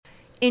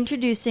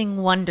Introducing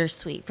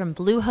Wondersuite from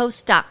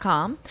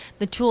Bluehost.com,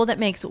 the tool that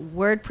makes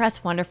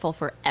WordPress wonderful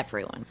for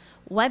everyone.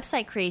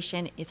 Website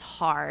creation is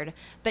hard,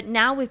 but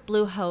now with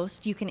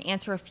Bluehost, you can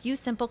answer a few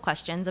simple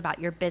questions about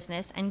your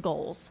business and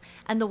goals,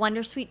 and the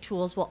Wondersuite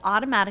tools will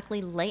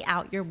automatically lay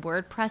out your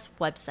WordPress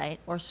website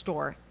or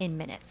store in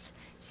minutes.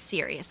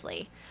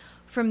 Seriously.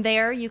 From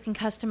there, you can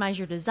customize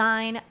your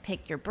design,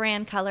 pick your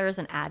brand colors,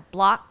 and add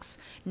blocks.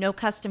 No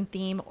custom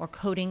theme or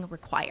coding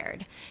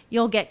required.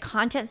 You'll get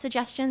content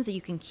suggestions that you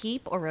can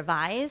keep or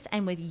revise,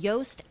 and with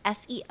Yoast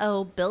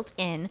SEO built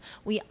in,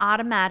 we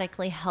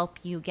automatically help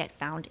you get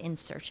found in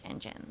search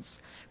engines.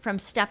 From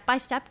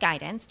step-by-step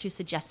guidance to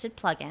suggested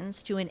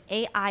plugins to an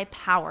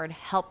AI-powered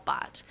help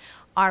bot,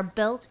 our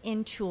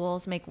built-in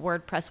tools make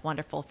WordPress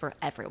wonderful for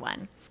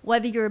everyone.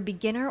 Whether you're a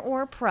beginner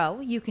or a pro,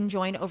 you can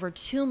join over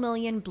 2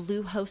 million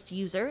Bluehost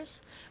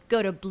users.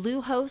 Go to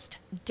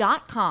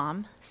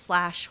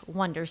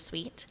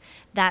bluehost.com/wondersuite.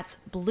 That's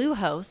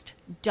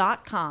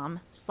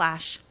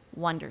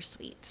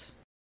bluehost.com/wondersuite.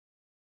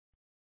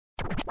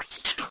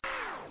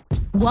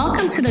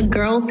 Welcome to the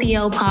Girl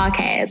CEO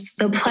podcast,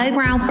 the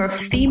playground for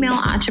female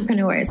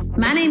entrepreneurs.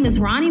 My name is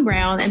Ronnie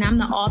Brown, and I'm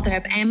the author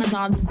of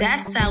Amazon's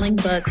best-selling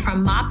book,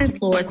 From Mopping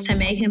Floors to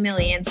Making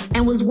Millions,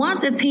 and was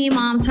once a teen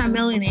mom turned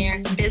millionaire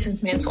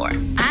business mentor.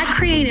 I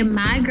created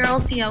my Girl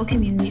CEO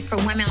community for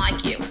women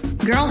like you.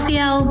 Girl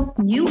CEO,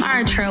 you are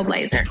a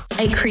trailblazer,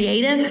 a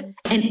creative,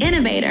 an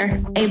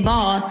innovator, a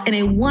boss, and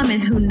a woman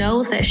who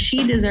knows that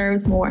she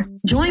deserves more.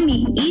 Join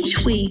me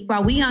each week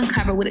while we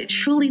uncover what it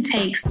truly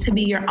takes to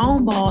be your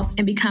own boss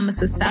and become a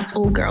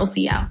successful Girl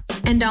CEO.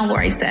 And don't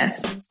worry,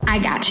 sis, I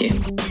got you.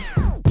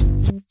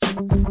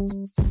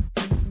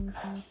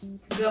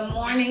 Good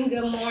morning,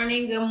 good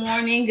morning, good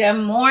morning,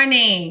 good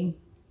morning.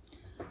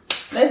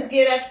 Let's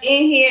get up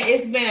in here.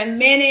 It's been a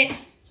minute.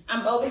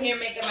 I'm over here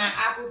making my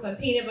apples and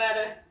peanut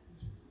butter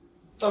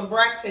for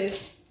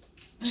breakfast.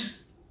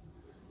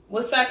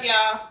 What's up,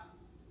 y'all?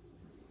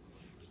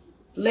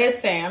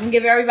 Listen, I'm gonna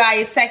give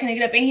everybody a second to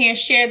get up in here and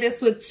share this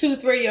with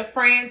 2-3 of your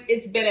friends.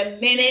 It's been a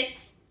minute.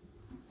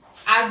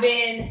 I've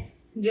been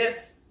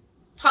just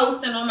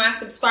posting on my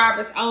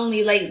subscribers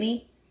only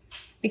lately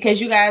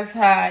because you guys,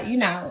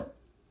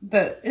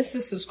 it's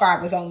the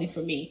subscribers only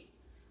for me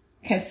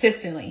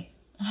consistently.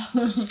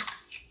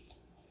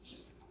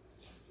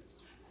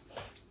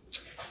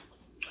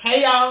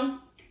 Hey, y'all.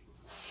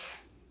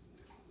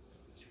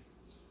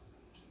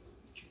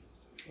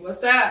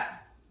 What's up?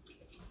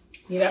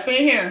 Get up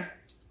in here.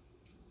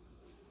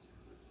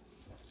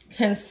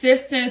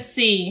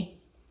 Consistency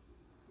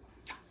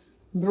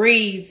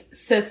breeds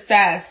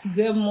success.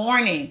 Good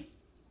morning.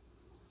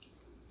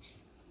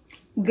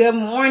 Good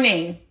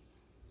morning.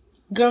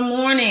 Good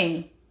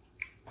morning.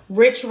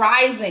 Rich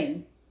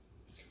Rising.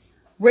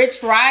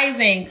 Rich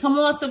Rising. Come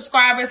on,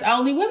 subscribers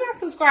only. Where my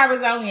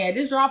subscribers only at?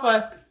 Just drop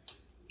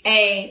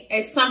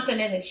a something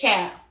in the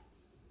chat.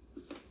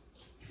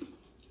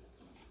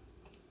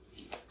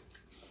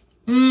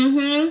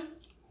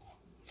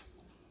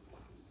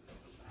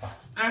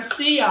 I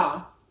see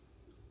y'all.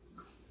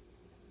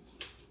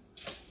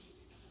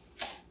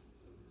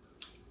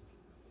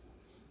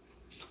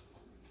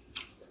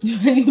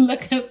 You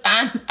looking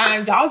fine.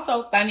 Y'all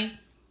so funny.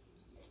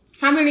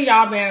 How many of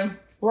y'all been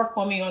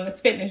working with me on this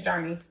fitness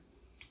journey?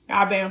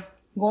 Y'all been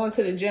going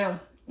to the gym.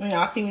 And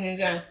y'all see me in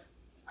the gym.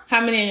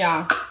 How many of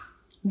y'all?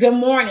 Good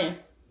morning.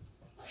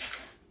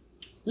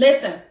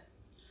 Listen,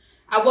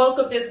 I woke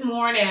up this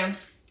morning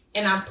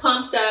and I'm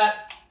pumped up.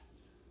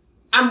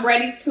 I'm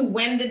ready to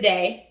win the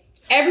day.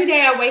 Every day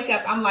I wake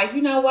up, I'm like,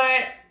 you know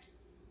what?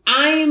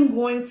 I am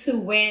going to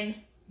win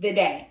the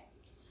day.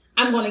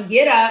 I'm going to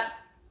get up.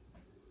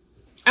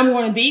 I'm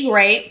going to be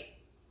great.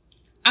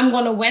 I'm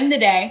going to win the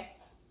day.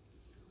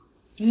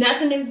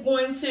 Nothing is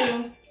going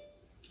to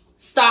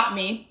stop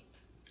me.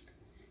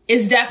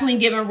 It's definitely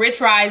giving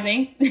Rich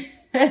Rising.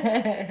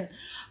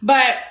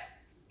 But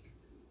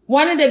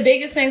one of the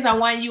biggest things I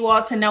want you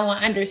all to know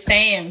and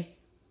understand,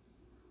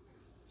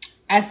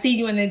 I see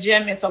you in the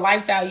gym. It's a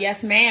lifestyle.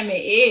 Yes, ma'am,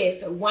 it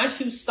is. Once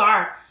you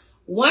start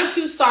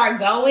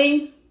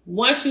going,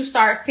 once you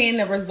start seeing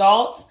the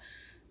results,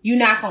 you're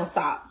not going to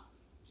stop.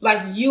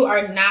 Like, you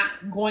are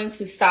not going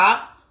to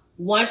stop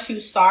once you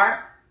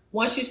start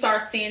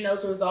seeing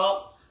those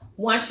results,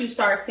 once you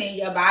start seeing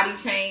your body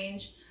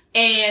change.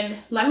 And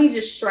let me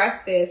just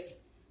stress this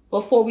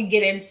before we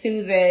get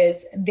into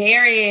this.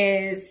 There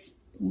is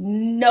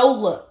no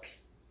look.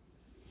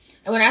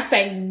 And when I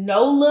say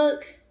no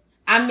look,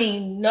 I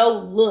mean no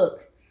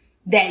look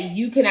that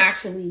you can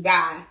actually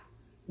buy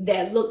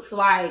that looks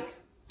like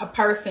a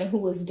person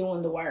who is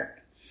doing the work.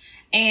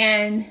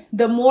 And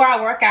the more I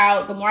work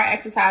out, the more I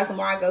exercise, the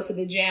more I go to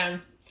the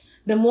gym,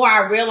 the more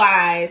I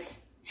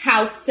realize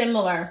how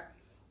similar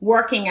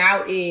working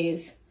out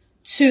is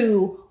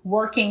to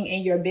working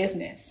in your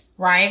business,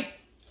 right?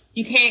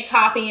 You can't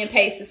copy and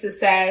paste the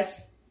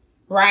success,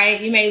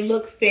 right? You may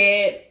look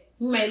fit,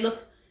 you may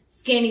look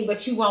skinny,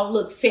 but you won't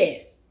look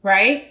fit,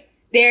 right?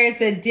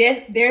 There's a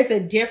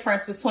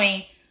difference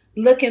between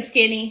looking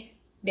skinny.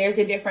 There's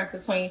a difference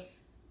between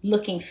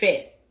looking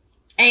fit.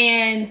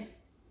 And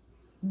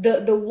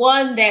the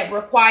one that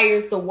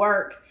requires the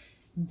work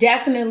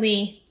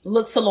definitely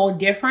looks a little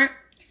different.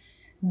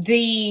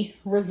 The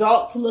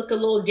results look a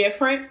little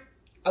different.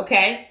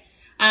 Okay.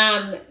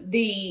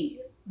 The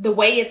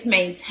way it's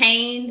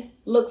maintained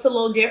looks a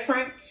little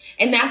different.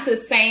 And that's the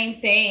same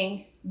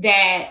thing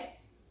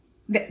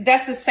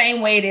that's the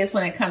same way it is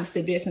when it comes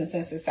to business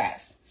and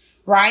success,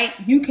 right?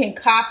 You can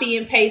copy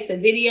and paste the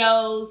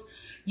videos.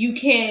 You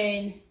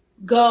can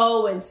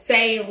go and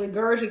say and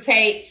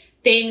regurgitate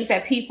things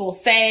that people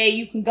say.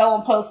 You can go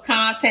and post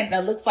content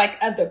that looks like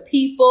other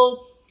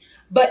people.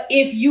 But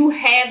if you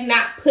have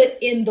not put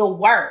in the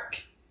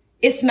work,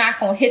 it's not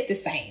going to hit the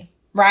same,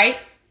 right?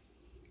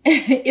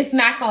 It's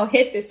not going to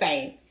hit the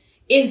same.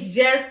 It's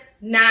just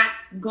not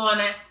going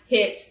to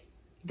hit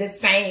the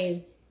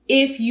same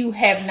if you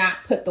have not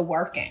put the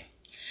work in.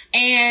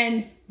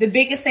 And the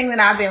biggest thing that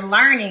I've been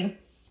learning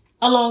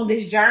along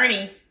this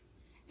journey,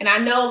 and I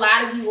know a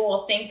lot of you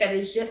all think that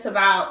it's just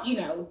about,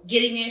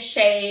 getting in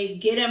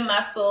shape, getting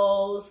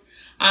muscles,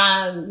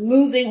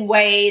 losing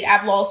weight.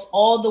 I've lost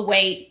all the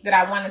weight that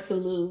I wanted to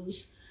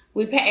lose.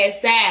 We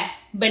passed that.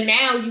 But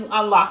now you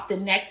unlock the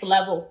next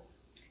level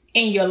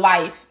in your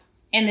life.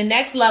 And the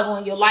next level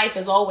in your life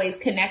is always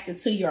connected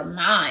to your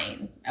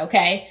mind.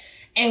 Okay.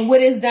 And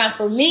what it's done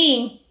for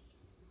me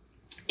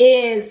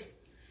is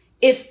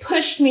it's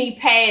pushed me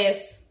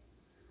past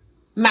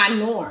my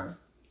norm.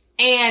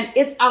 And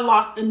it's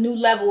unlocked a new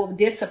level of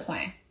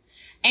discipline.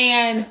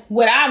 And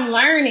what I'm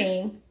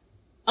learning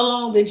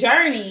along the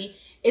journey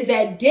is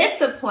that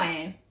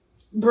discipline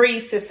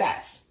breeds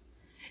success.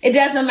 It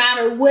doesn't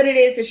matter what it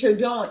is that you're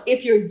doing.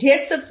 If you're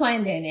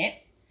disciplined in it,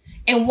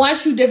 and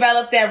once you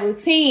develop that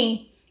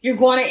routine, you're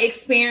going to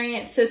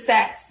experience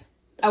success.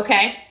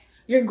 Okay?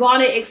 You're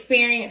going to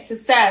experience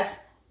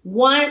success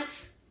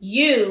once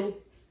you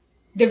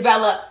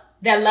develop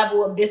that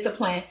level of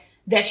discipline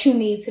that you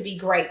need to be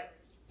great.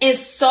 And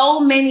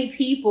so many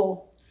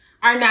people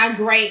are not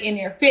great in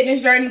their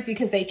fitness journeys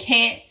because they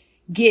can't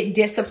get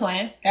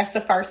disciplined. That's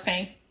the first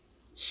thing.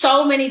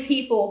 So many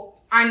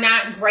people are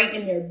not great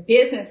in their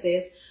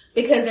businesses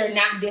because they're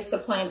not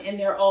disciplined and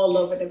they're all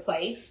over the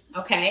place.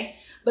 Okay.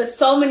 But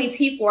so many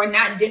people are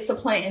not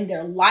disciplined in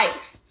their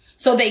life.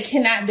 So they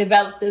cannot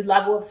develop the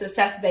level of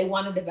success they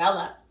want to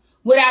develop.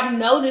 What I've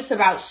noticed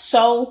about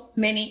so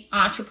many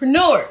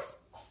entrepreneurs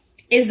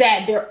is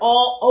that they're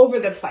all over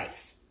the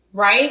place,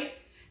 right?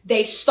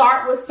 They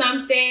start with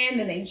something,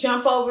 then they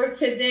jump over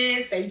to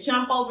this, they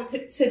jump over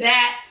to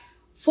that.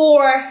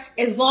 For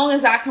as long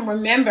as I can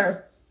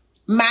remember,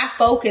 my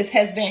focus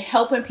has been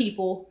helping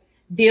people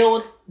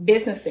build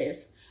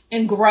businesses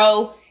and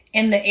grow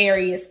in the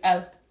areas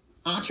of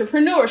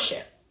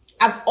entrepreneurship.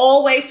 I've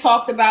always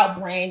talked about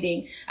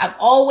branding. I've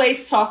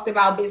always talked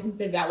about business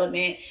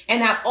development,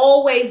 and I've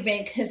always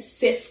been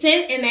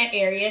consistent in that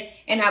area,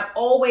 and I've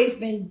always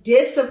been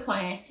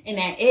disciplined in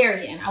that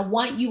area. And I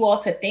want you all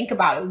to think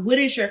about it. What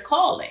is your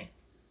calling?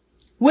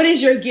 What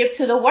is your gift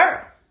to the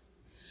world?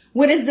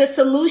 What is the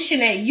solution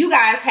that you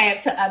guys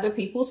have to other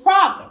people's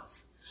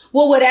problems?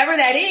 Well, whatever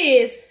that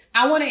is,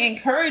 I want to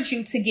encourage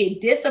you to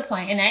get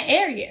disciplined in that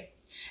area.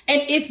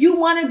 And if you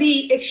want to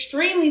be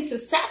extremely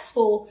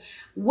successful,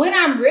 what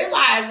I'm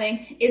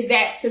realizing is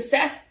that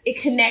success,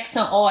 it connects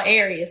on all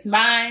areas,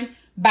 mind,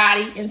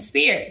 body, and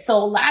spirit. So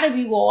a lot of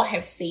you all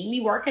have seen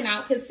me working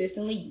out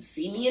consistently. You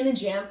see me in the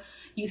gym.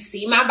 You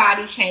see my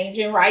body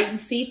changing, right? You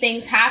see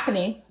things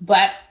happening,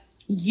 but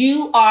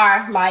you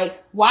are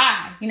like,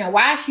 why?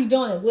 Why is she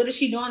doing this? What is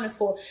she doing this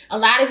for? A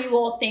lot of you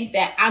all think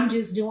that I'm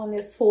just doing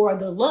this for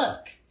the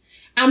look.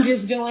 I'm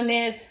just doing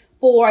this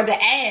for the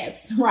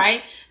abs,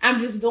 right? I'm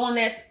just doing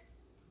this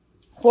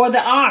for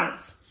the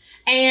arms.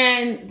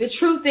 And the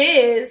truth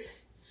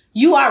is,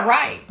 you are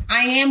right. I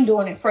am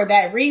doing it for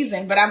that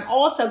reason. But I'm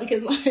also,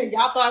 because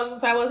y'all thought I was going to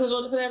say I wasn't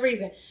doing it for that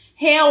reason.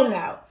 Hell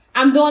no.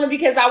 I'm doing it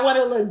because I want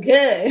to look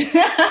good.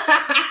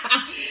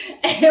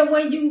 And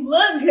when you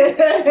look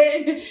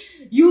good,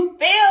 you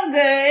feel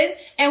good.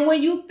 And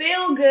when you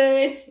feel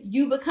good,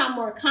 you become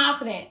more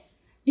confident.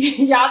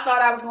 Y'all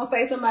thought I was going to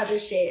say some other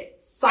shit.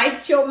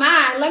 Psych your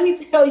mind. Let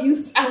me tell you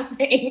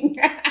something.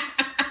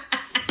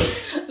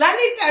 Let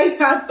me tell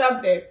y'all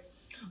something.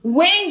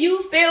 When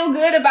you feel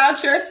good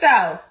about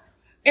yourself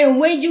and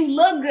when you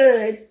look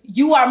good,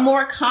 you are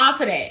more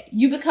confident.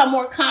 You become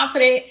more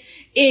confident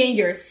in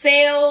your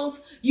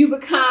sales. You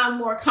become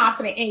more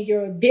confident in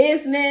your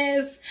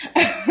business.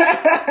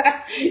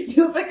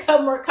 You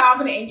become more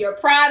confident in your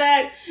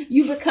product.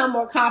 You become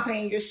more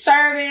confident in your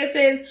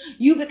services.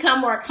 You become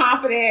more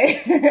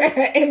confident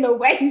in the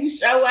way you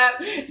show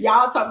up.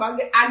 Y'all talk about,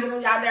 I get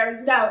on y'all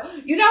nerves. No,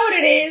 you know what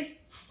it is?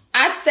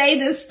 I say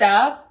this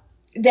stuff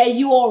that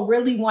you all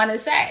really want to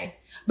say,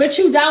 but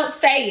you don't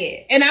say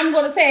it. And I'm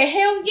going to say,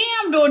 hell yeah,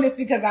 I'm doing this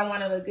because I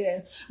want to look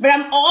good. But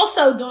I'm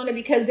also doing it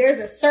because there's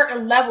a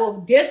certain level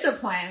of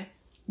discipline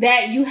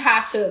that you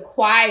have to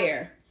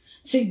acquire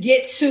to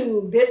get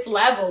to this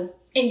level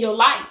in your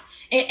life.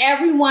 And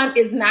everyone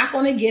is not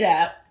going to get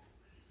up.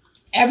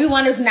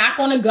 Everyone is not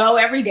going to go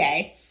every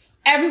day.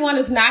 Everyone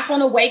is not going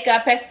to wake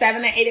up at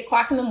 7 or 8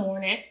 o'clock in the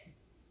morning.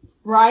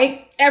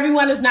 right?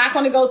 Everyone is not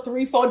going to go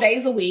 3-4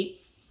 days a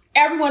week.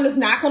 Everyone is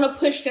not going to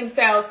push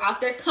themselves out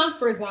their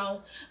comfort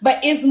zone, but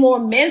it's more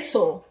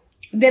mental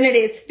than it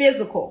is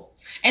physical.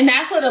 And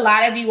that's what a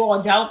lot of you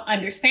all don't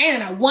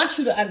understand. And I want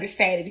you to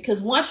understand it,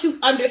 because once you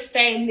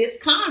understand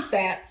this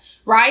concept,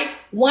 right?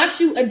 Once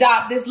you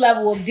adopt this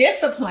level of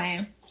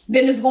discipline,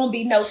 then there's going to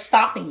be no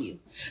stopping you.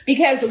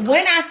 Because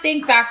when I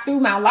think back through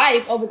my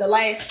life over the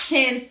last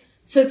 10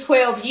 to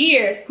 12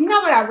 years, you know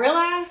what I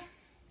realized?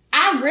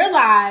 I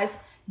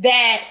realized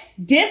that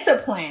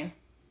discipline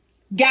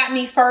got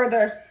me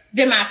further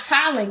than my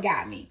talent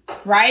got me,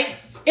 right?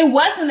 It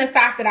wasn't the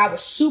fact that I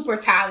was super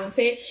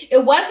talented.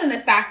 It wasn't the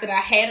fact that I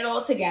had it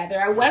all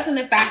together. It wasn't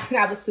the fact that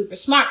I was super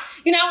smart.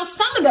 You know, it was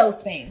some of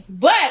those things.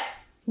 But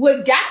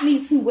what got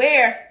me to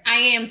where I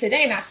am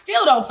today, and I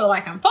still don't feel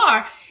like I'm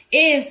far,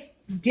 is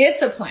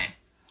discipline.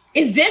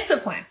 It's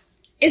discipline.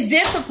 It's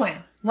discipline,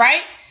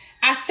 right?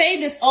 I say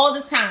this all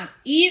the time.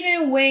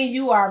 Even when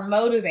you are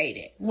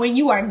motivated, when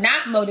you are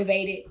not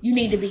motivated, you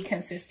need to be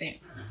consistent.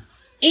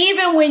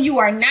 Even when you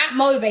are not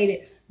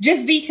motivated,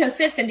 just be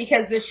consistent,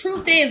 because the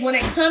truth is, when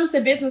it comes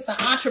to business and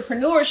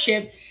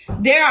entrepreneurship,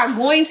 there are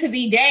going to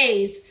be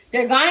days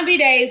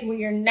when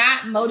you're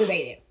not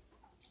motivated.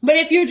 But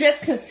if you're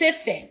just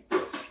consistent,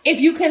 if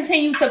you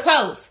continue to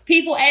post,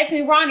 people ask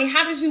me, Ronnie,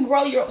 how did you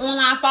grow your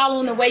online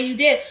following the way you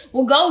did?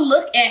 Well, go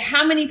look at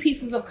how many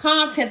pieces of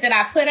content that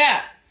I put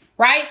up,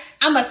 right?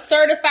 I'm a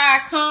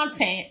certified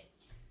content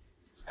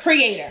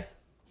creator.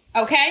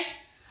 Okay.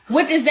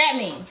 What does that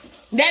mean?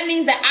 That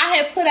means that I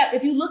have put up,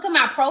 if you look at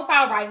my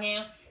profile right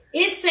now,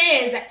 it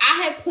says that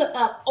I have put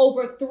up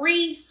over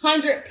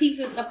 300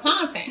 pieces of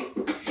content.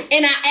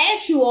 And I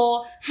ask you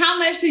all, how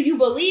much do you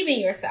believe in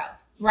yourself,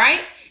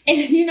 right? And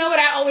you know what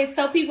I always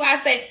tell people? I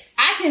say,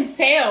 I can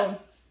tell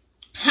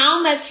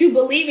how much you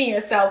believe in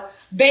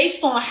yourself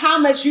based on how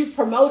much you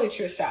promoted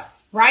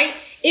yourself, right?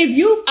 If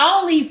you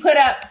only put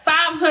up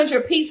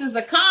 500 pieces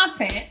of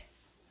content,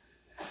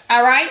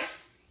 all right?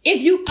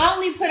 If you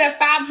only put up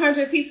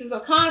 500 pieces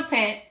of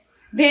content,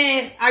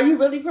 then are you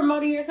really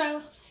promoting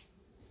yourself?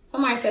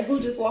 Somebody said, who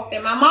just walked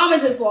in? My mama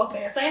just walked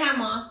in. Say hi,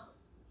 Mom.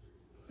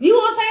 You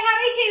gonna say hi?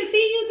 They can't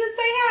see you. Just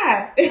say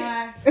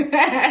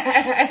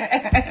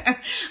hi.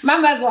 My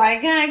mother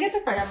like, get the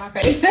fuck out of my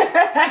face.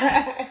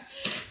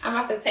 I'm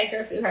about to take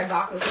her to her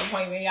doctor's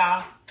appointment,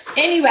 y'all.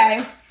 Anyway,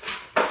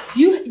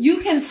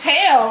 you can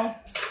tell.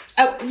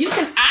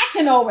 I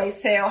can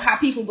always tell how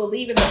people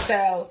believe in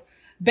themselves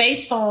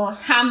based on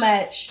how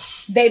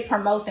much they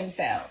promote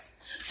themselves.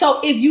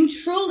 So if you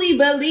truly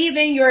believe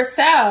in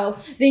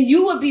yourself, then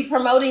you would be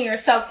promoting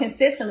yourself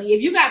consistently.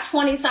 If you got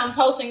 20-something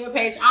posts on your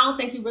page, I don't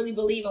think you really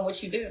believe in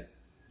what you do.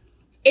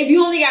 If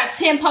you only got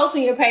 10 posts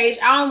on your page,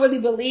 I don't really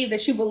believe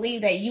that you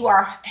believe that you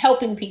are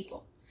helping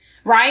people,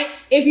 right?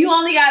 If you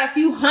only got a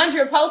few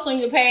hundred posts on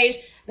your page,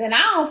 then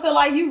I don't feel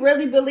like you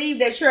really believe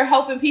that you're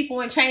helping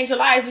people and change your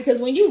lives. Because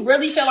when you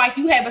really feel like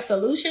you have a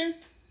solution,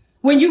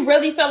 when you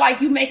really feel like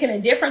you're making a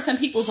difference in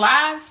people's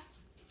lives,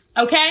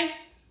 okay,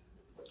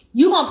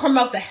 you're going to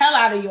promote the hell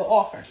out of your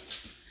offer.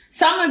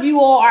 Some of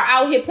you all are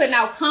out here putting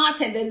out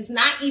content that is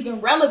not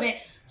even relevant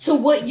to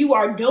what you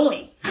are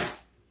doing.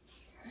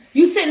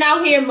 You sitting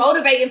out here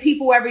motivating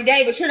people every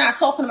day, but you're not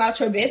talking about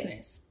your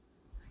business.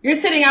 You're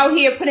sitting out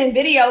here putting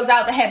videos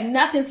out that have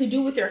nothing to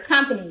do with your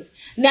companies,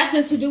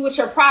 nothing to do with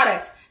your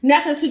products,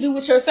 nothing to do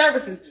with your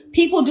services.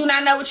 People do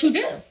not know what you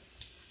do.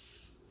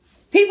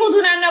 People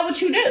do not know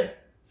what you do.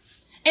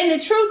 And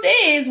the truth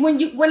is,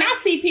 when I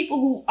see people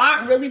who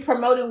aren't really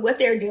promoting what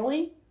they're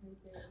doing,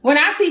 when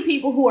I see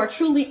people who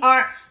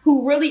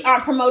really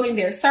aren't promoting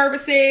their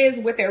services,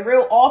 what their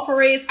real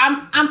offer is,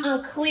 I'm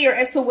unclear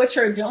as to what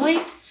you're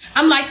doing.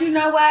 I'm like, you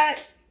know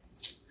what?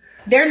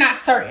 They're not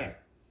certain.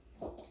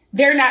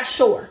 They're not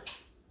sure.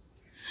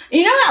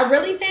 You know what I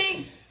really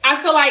think?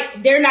 I feel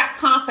like they're not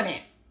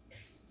confident.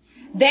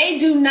 They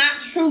do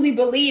not truly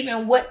believe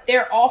in what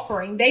they're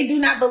offering. They do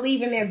not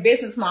believe in their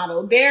business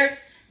model. They're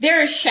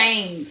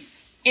ashamed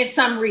in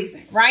some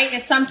reason, right?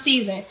 In some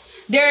season,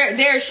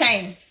 they're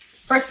ashamed.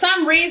 For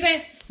some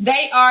reason,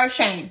 they are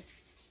ashamed,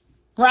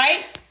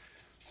 right?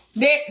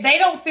 They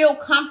don't feel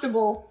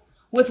comfortable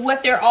with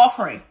what they're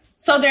offering.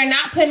 So they're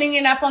not putting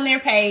it up on their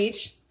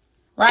page,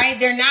 right?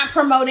 They're not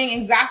promoting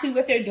exactly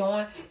what they're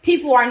doing.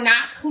 People are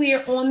not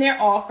clear on their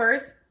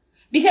offers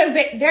because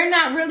they're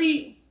not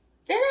happy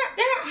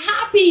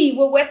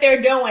with what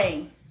they're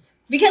doing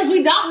because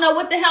we don't know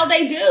what the hell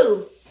they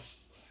do.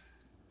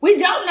 We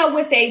don't know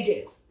what they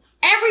do.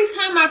 Every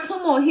time I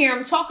come on here,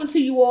 I'm talking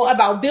to you all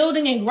about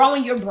building and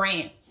growing your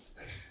brand,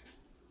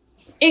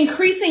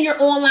 increasing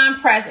your online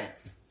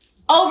presence,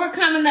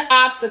 overcoming the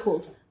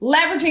obstacles,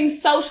 leveraging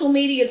social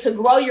media to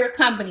grow your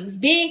companies,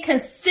 being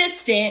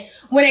consistent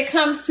when it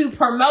comes to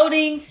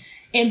promoting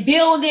and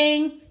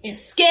building and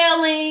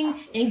scaling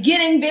and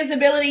getting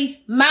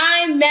visibility.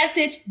 My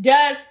message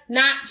does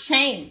not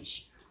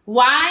change.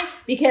 Why?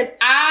 Because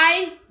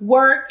I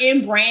work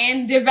in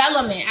brand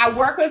development. I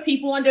work with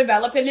people on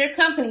developing their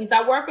companies.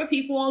 I work with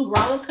people on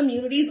growing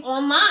communities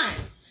online.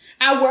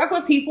 I work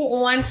with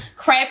people on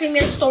crafting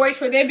their stories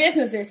for their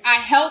businesses. I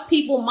help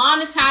people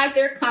monetize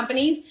their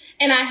companies,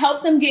 and I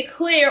help them get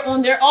clear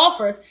on their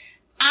offers.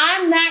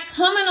 I'm not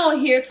coming on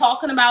here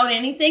talking about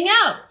anything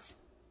else.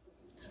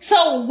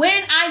 So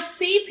when I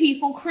see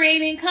people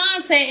creating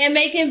content and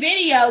making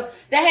videos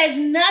that has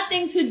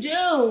nothing to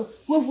do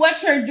with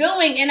what you're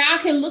doing, and I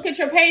can look at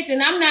your page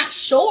and I'm not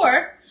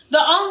sure,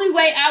 the only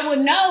way I would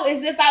know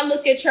is if I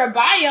look at your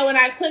bio and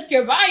I click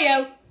your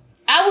bio,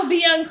 I would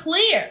be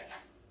unclear.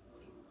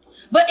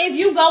 But if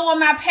you go on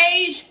my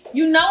page,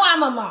 you know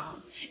I'm a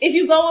mom. If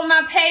you go on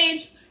my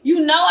page,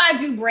 you know I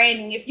do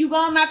branding. If you go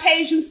on my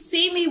page, you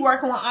see me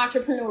working with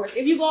entrepreneurs.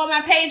 If you go on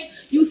my page,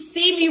 you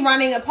see me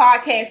running a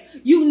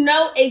podcast. You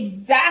know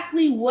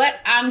exactly what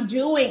I'm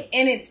doing,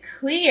 and it's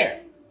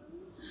clear.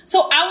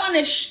 So I want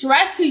to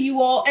stress to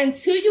you all,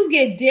 until you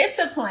get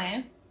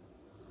disciplined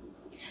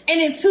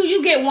and until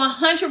you get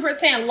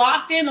 100%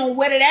 locked in on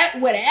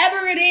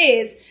whatever it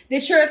is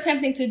that you're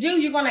attempting to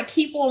do, you're going to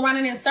keep on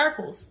running in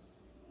circles.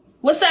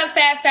 What's up,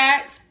 Fast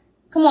Acts?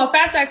 Come on,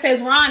 Fast Act says,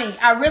 Ronnie,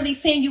 I really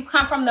seen you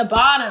come from the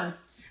bottom.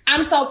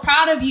 I'm so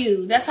proud of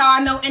you. That's how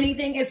I know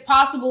anything is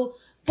possible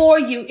for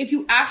you if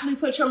you actually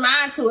put your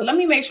mind to it. Let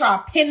me make sure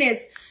I pin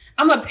this.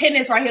 I'm going to pin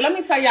this right here. Let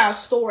me tell y'all a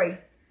story,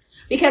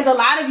 because a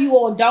lot of you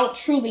all don't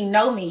truly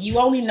know me. You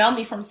only know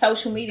me from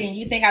social media, and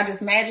you think I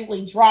just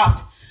magically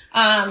dropped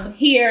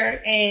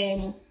here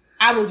and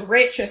I was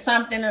rich or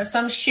something or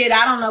some shit.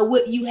 I don't know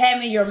what you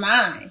have in your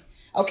mind.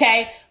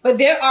 Okay. But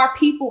there are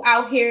people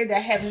out here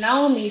that have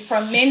known me for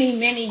many,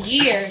 many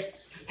years.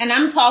 And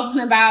I'm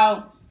talking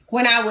about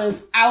when I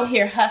was out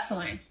here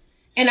hustling.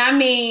 And I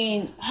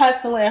mean,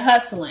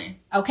 hustling.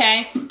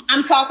 Okay.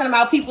 I'm talking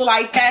about people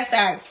like Fast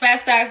Acts.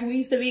 Fast Acts, we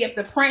used to be at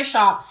the print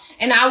shop,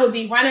 and I would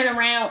be running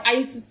around. I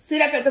used to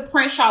sit up at the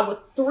print shop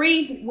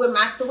with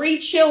my 3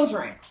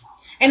 children,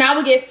 and I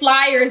would get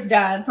flyers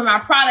done for my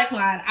product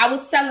line. I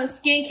was selling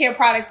skincare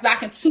products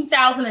back in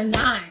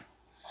 2009.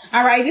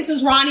 All right. This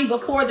is Ronnie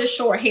before the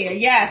short hair.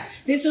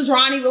 Yes. This is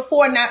Ronnie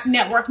before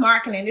network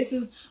marketing. This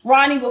is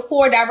Ronnie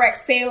before direct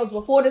sales,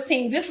 before the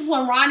teams. This is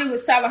when Ronnie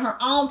was selling her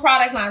own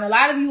product line. A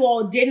lot of you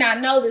all did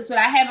not know this, but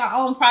I had my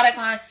own product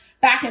line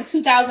back in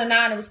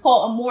 2009. It was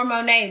called Amore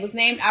Monet. It was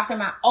named after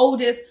my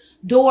oldest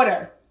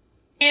daughter.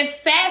 And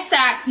Fast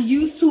Acts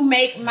used to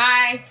make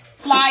my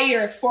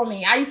flyers for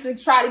me. I used to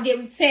try to give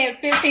them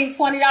 $10, $15,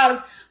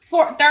 $20,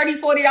 $30,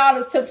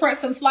 $40 to print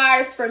some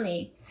flyers for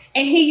me.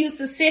 And he used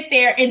to sit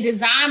there and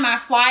design my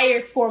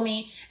flyers for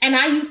me. And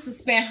I used to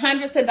spend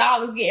hundreds of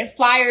dollars getting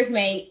flyers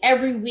made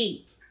every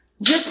week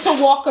just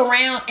to walk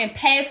around and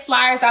pass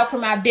flyers out for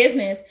my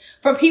business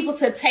for people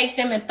to take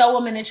them and throw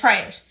them in the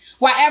trash.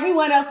 While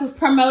everyone else was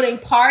promoting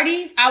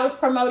parties, I was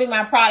promoting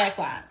my product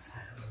lines.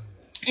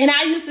 And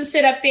I used to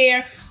sit up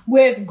there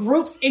with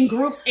groups and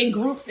groups and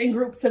groups and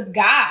groups of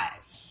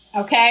guys.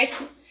 Okay.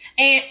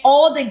 And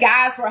all the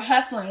guys were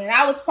hustling. And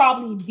I was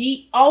probably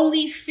the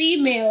only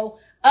female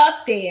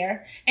up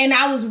there, and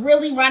I was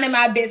really running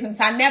my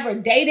business. I never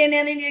dated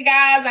any of the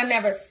guys. I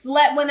never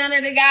slept with none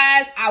of the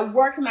guys. I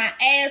worked my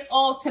ass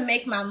off to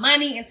make my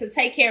money and to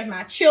take care of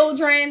my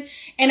children.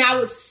 And I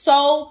was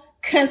so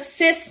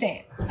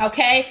consistent.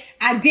 Okay.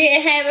 I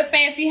didn't have a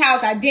fancy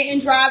house. I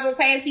didn't drive a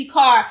fancy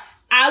car.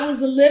 I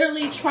was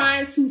literally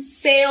trying to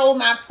sell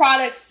my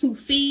products to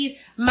feed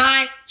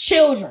my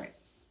children.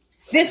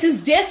 This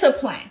is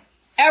discipline.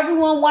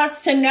 Everyone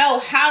wants to know,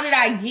 how did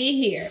I get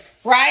here?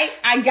 Right?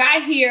 I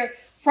got here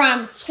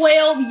from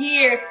 12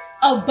 years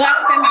of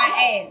busting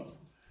my ass.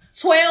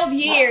 12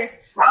 years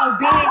of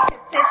being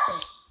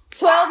consistent.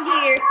 12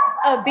 years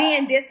of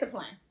being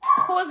disciplined.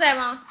 Who is that,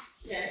 Mom?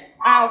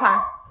 Yeah. Okay.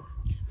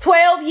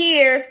 12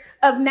 years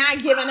of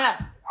not giving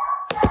up.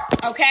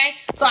 Okay?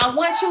 So I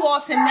want you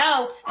all to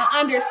know and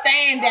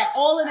understand that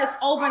all of this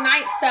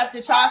overnight stuff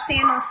that y'all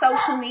seeing on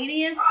social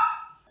media,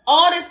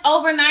 all this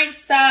overnight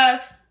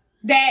stuff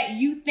that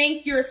you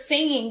think you're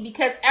seeing,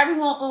 because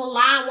everyone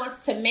online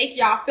wants to make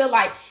y'all feel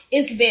like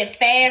it's been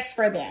fast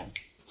for them.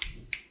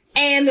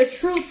 And the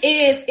truth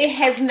is, it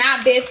has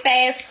not been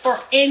fast for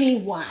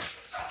anyone.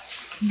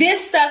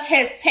 This stuff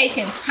has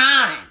taken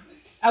time.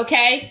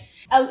 Okay?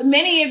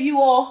 Many of you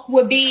all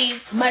would be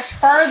much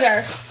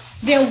further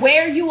than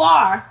where you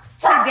are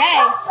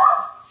today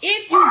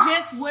if you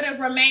just would have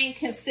remained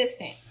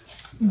consistent.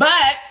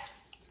 But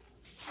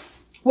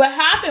what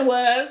happened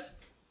was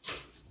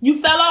you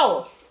fell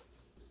off.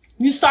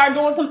 You start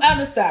doing some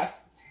other stuff.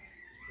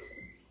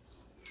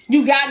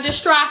 You got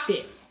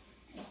distracted.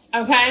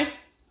 Okay?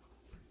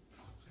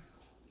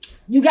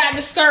 You got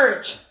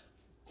discouraged.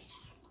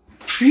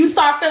 You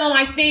start feeling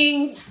like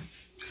things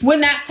would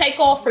not take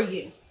off for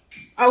you.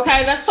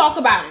 Okay, let's talk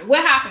about it.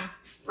 What happened?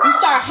 You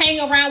start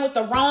hanging around with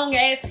the wrong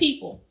ass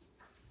people.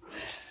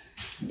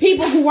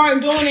 People who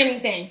weren't doing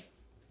anything.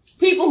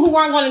 People who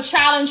weren't going to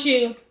challenge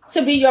you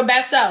to be your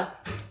best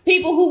self.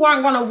 People who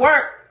weren't going to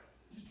work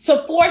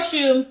to force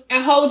you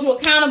and hold you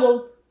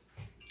accountable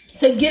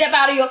to get up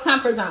out of your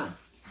comfort zone.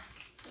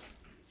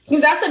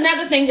 Because that's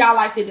another thing y'all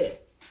like to do.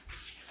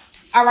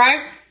 All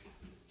right?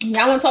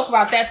 Y'all want to talk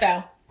about that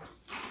though.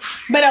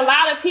 But a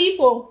lot of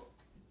people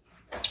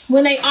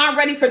when they aren't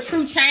ready for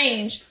true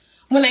change,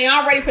 when they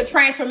aren't ready for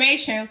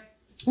transformation,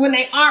 when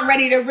they aren't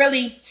ready to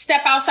really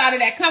step outside of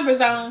that comfort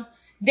zone,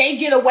 they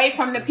get away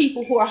from the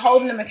people who are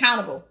holding them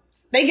accountable.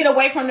 They get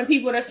away from the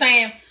people that are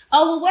saying,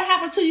 oh, well, what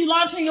happened to you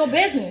launching your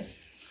business?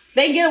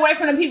 They get away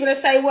from the people that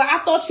say, well, I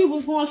thought you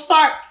was going to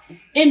start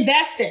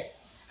investing.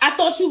 I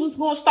thought you was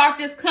going to start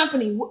this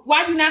company.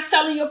 Why you not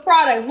selling your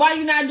products? Why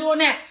you not doing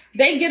that?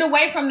 They get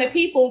away from the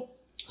people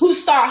who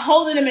start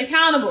holding them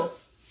accountable.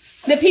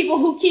 The people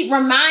who keep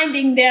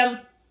reminding them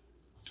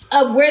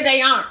of where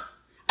they aren't.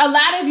 A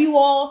lot of you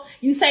all,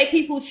 you say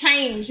people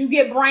change. You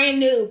get brand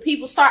new.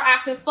 People start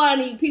acting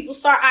funny. People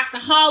start acting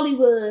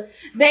Hollywood.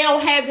 They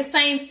don't have the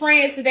same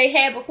friends that they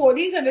had before.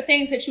 These are the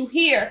things that you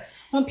hear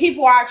when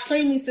people are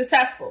extremely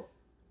successful.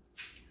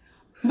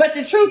 But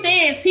the truth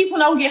is, people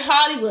don't get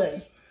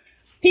Hollywood.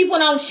 People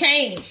don't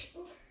change.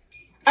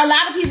 A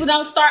lot of people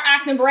don't start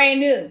acting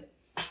brand new.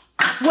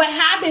 What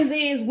happens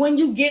is when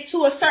you get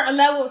to a certain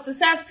level of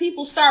success,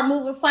 people start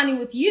moving funny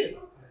with you.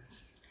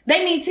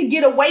 They need to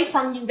get away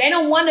from you. They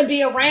don't want to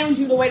be around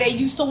you the way they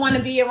used to want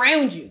to be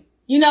around you.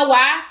 You know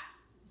why?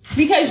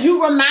 Because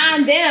you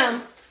remind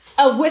them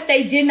of what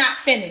they did not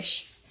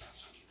finish.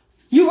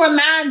 You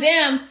remind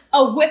them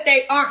of what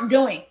they aren't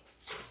doing.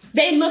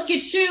 They look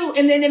at you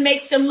and then it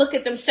makes them look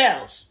at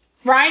themselves,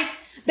 right?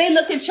 They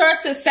look at your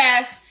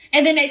success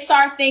and then they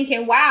start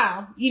thinking,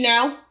 wow, you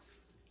know,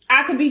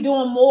 I could be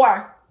doing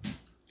more,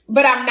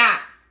 but I'm not.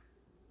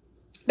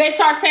 They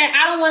start saying,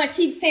 I don't want to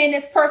keep seeing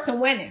this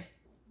person winning.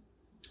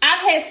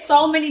 I've had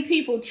so many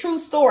people, true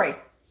story.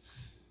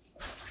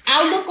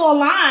 I'll look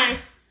online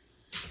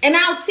and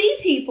I'll see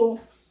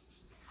people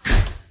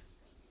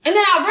and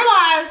then I'll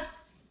realize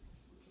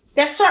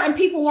that certain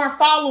people weren't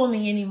following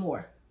me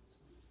anymore.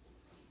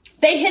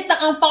 They hit the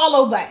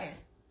unfollow button.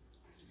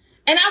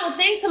 And I would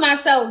think to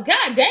myself,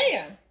 God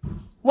damn,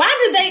 why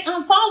did they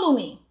unfollow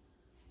me?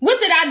 What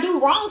did I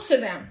do wrong to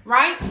them,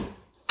 right?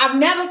 I've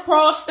never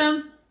crossed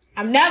them.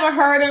 I've never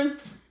hurt them.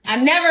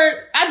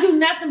 I do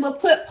nothing but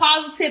put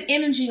positive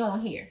energy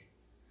on here.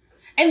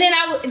 And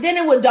then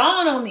it would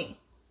dawn on me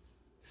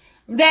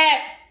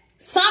that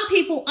some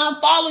people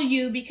unfollow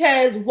you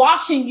because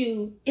watching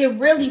you, it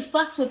really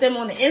fucks with them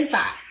on the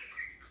inside.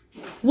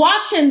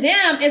 Watching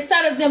them,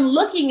 instead of them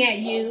looking at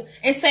you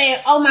and saying,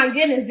 oh my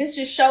goodness, this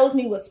just shows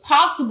me what's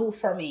possible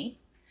for me.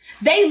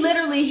 They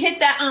literally hit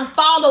that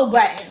unfollow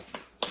button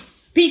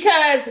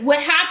because what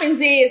happens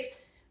is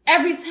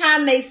every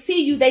time they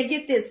see you, they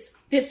get this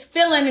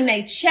feeling in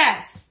their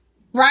chest,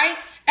 right?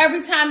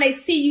 Every time they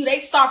see you, they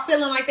start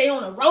feeling like they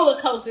on a roller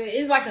coaster.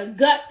 It's like a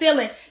gut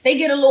feeling. They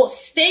get a little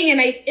sting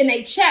in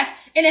their chest,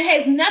 and it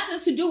has nothing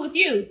to do with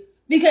you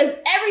because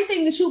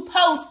everything that you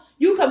post,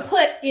 you can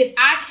put, if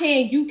I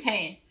can, you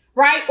can,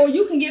 right? Or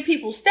you can give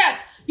people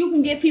steps. You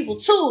can give people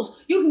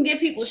tools. You can give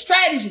people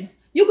strategies.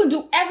 You can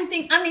do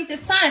everything underneath the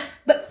sun.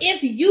 But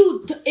if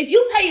you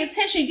pay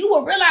attention, you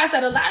will realize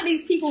that a lot of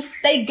these people,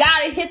 they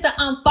gotta hit the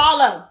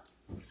unfollow.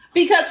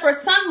 Because for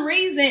some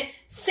reason,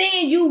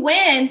 seeing you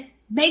win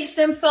makes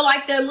them feel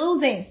like they're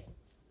losing.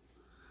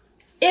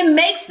 It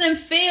makes them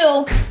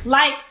feel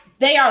like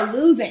they are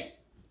losing.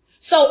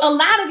 So a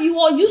lot of you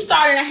all, you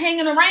started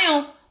hanging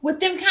around with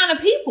them kind of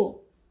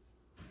people.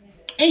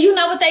 And you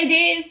know what they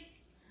did?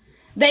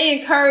 They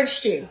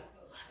encouraged you.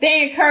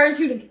 They encouraged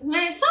you to,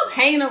 man, stop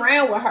hanging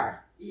around with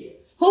her.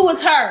 Who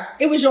was her?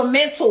 It was your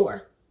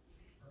mentor.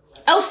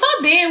 Oh,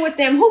 stop being with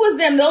them. Who was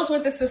them? Those were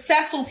the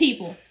successful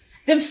people.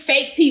 Them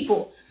fake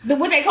people.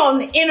 What they call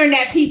them, the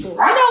internet people. You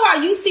know why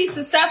you see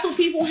successful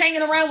people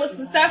hanging around with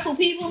successful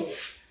people?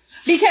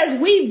 Because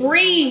we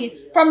breathe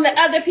from the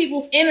other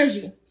people's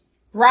energy,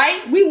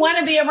 right? We want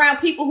to be around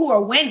people who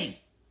are winning.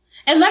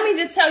 And let me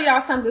just tell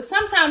y'all something.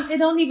 Sometimes it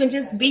don't even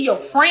just be your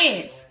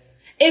friends.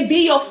 It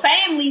be your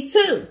family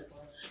too.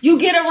 You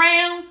get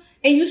around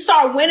and you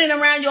start winning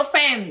around your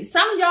family.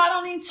 Some of y'all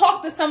don't even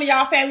talk to some of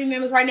y'all family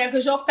members right now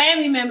because your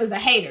family members are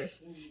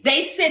haters.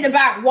 They sitting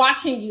about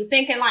watching you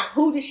thinking like,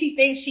 who does she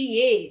think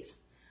she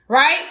is?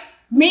 Right?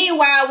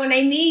 Meanwhile, when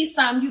they need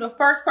something, you the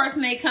first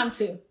person they come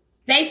to.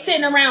 They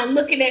sitting around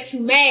looking at you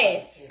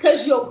mad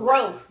because your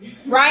growth,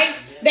 right?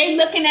 They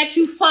looking at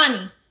you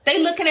funny.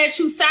 They looking at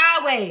you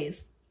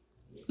sideways.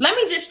 Let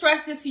me just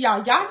stress this to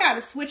y'all. Y'all got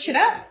to switch it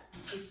up.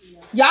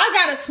 Y'all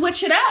got to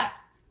switch it up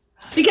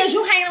because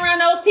you hang around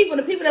those people,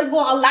 the people that's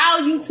going to allow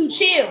you to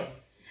chill.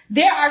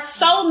 There are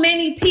so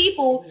many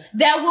people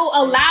that will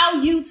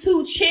allow you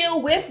to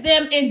chill with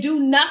them and do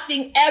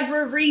nothing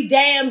every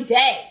damn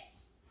day.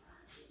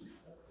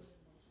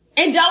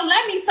 And don't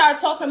let me start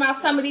talking about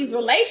some of these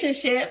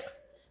relationships.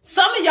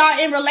 Some of y'all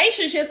in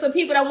relationships with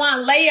people that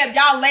want to lay up,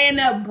 y'all laying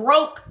up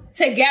broke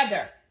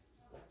together.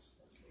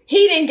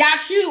 He done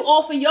got you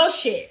off of your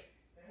shit.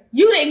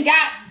 You didn't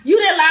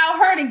allow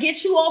her to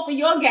get you off of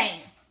your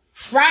game,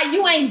 right?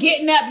 You ain't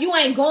getting up. You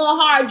ain't going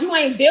hard. You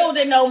ain't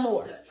building no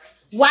more.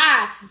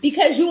 Why?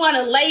 Because you want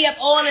to lay up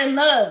all in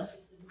love,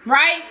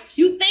 right?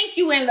 You think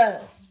you in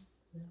love.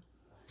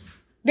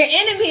 The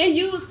enemy will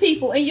use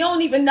people and you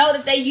don't even know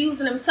that they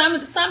using them.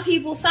 Some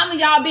people, some of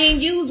y'all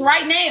being used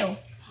right now.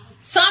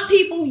 Some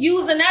people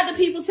using other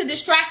people to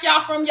distract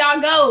y'all from y'all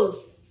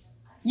goals.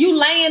 You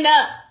laid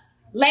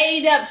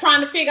up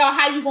trying to figure out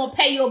how you gonna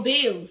pay your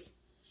bills.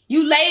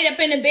 You laid up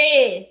in the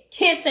bed,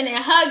 kissing and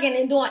hugging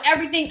and doing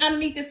everything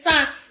underneath the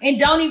sun and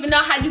don't even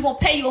know how you gonna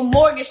pay your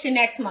mortgage the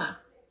next month.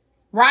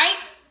 Right?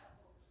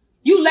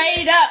 You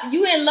laid up,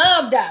 you in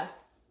love though.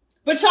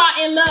 But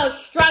y'all in love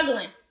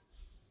struggling.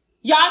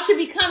 Y'all should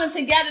be coming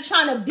together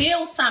trying to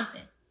build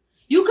something.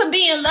 You can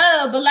be in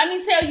love, but let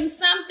me tell you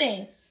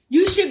something.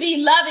 You should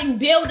be loving,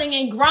 building,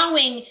 and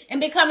growing and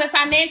becoming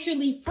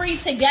financially free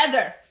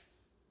together.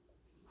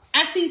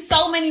 I see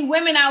so many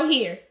women out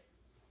here.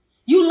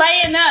 You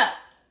laying up,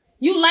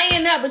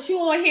 but you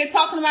on here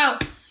talking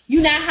about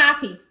you not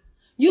happy.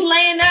 You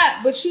laying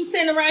up, but you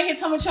sitting around here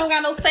talking about you don't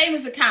got no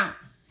savings account.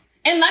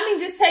 And let me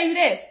just tell you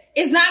this.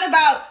 It's not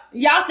about,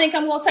 y'all think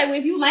I'm going to say, well,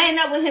 if you laying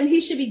up with him, he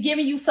should be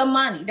giving you some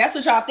money. That's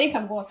what y'all think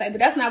I'm going to say, but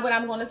that's not what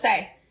I'm going to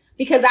say.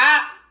 Because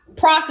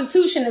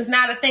prostitution is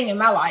not a thing in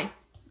my life.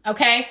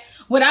 Okay?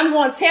 What I'm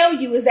going to tell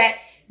you is that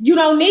you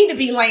don't need to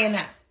be laying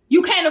up.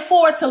 You can't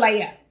afford to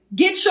lay up.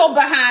 Get your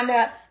behind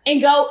up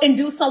and go and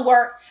do some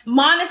work.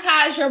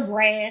 Monetize your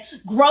brand,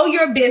 grow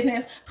your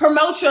business,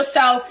 promote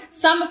yourself.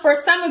 For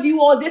some of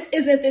you all, this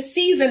isn't the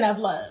season of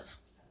love.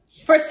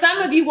 For some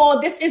of you all,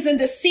 this isn't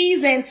the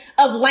season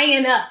of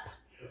laying up.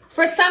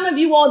 For some of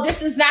you all,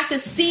 this is not the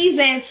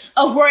season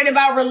of worried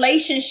about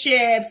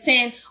relationships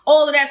and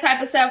all of that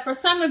type of stuff. For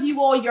some of you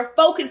all, your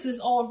focus is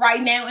all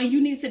right now and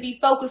you need to be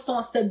focused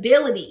on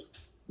stability.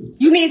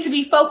 You need to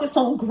be focused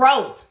on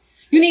growth.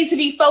 You need to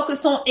be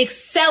focused on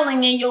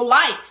excelling in your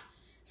life.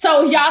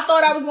 So y'all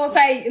thought I was going to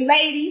say,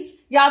 ladies,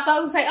 y'all thought I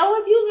was going to say,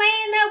 oh, if you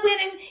laying up with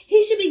him,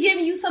 he should be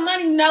giving you some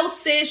money. No,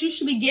 sis, you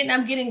should be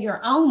getting your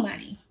own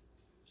money.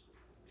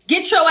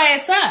 Get your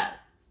ass up.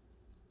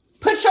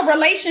 Put your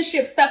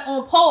relationship stuff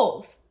on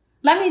pause.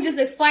 Let me just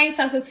explain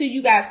something to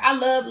you guys. I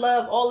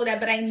love all of that,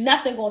 but ain't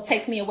nothing going to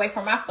take me away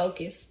from my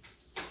focus.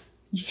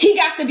 He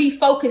got to be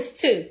focused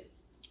too.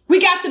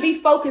 We got to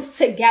be focused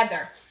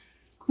together.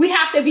 We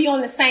have to be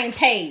on the same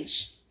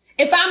page.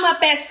 If I'm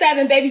up at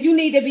 7, baby, you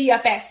need to be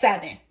up at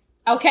 7.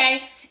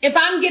 Okay? If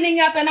I'm getting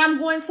up and I'm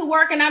going to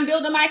work and I'm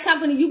building my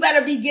company, you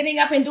better be getting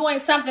up and doing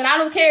something. I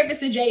don't care if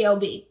it's a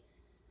job.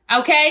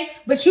 Okay?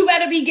 But you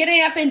better be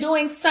getting up and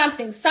doing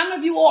something. Some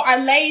of you all are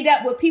laid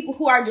up with people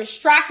who are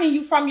distracting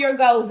you from your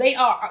goals. They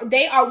are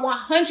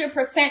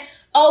 100%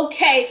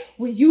 okay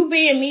with you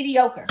being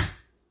mediocre.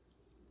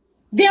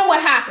 Then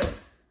what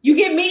happens? You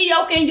get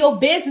mediocre in your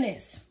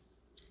business.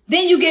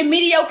 Then you get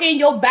mediocre in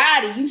your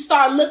body. You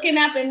start looking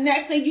up and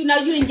next thing you know,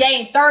 you done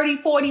gained 30,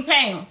 40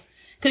 pounds.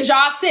 Cause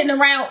y'all sitting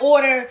around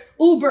ordering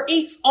Uber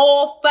Eats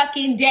all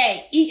fucking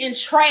day, eating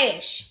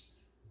trash.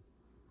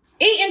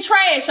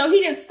 So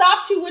he just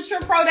stopped you with your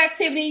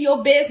productivity in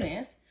your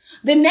business.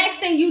 The next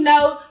thing you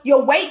know,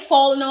 your weight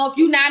falling off.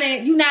 You're not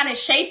in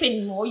shape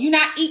anymore. You're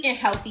not eating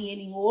healthy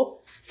anymore.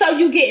 So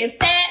you getting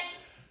fat.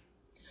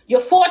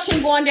 Your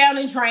fortune going down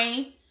the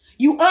drain.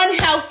 You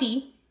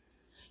unhealthy.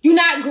 You're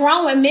not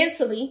growing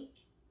mentally.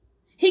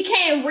 He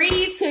can't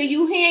read to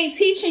you. He ain't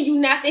teaching you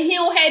nothing. He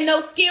don't have no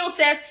skill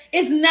sets.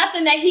 It's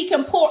nothing that he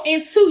can pour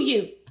into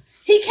you.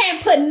 He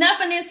can't put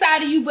nothing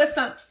inside of you but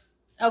some.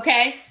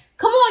 Okay?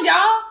 Come on,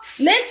 y'all.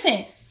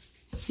 Listen.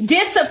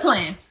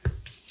 Discipline.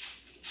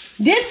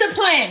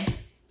 Discipline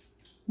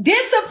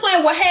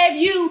will have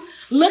you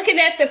looking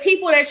at the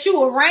people that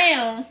you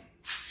around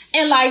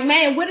and like,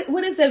 man,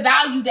 what is the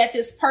value that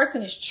this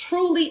person is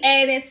truly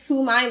adding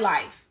to my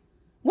life?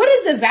 What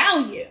is the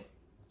value?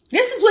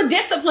 This is what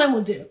discipline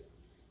will do.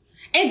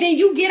 And then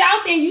you get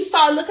out there and you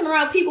start looking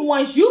around people.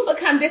 Once you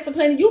become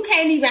disciplined, you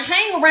can't even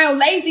hang around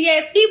lazy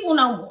ass people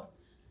no more.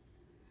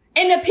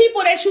 And the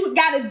people that you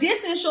got to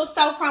distance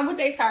yourself from, what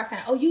they start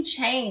saying, oh, you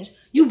changed.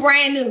 You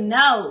brand new.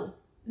 No,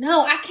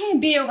 I can't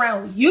be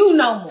around you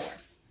no more.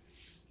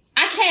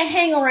 I can't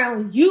hang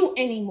around you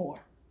anymore.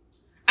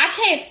 I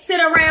can't sit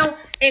around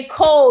and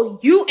call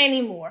you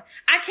anymore.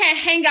 I can't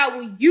hang out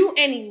with you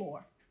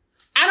anymore.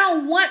 I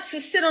don't want to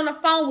sit on the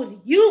phone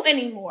with you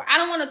anymore. I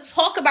don't want to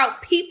talk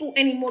about people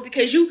anymore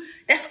because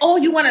that's all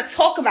you want to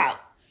talk about.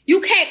 You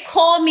can't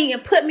call me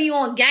and put me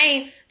on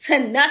game to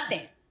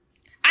nothing.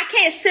 I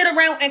can't sit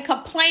around and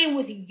complain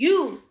with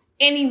you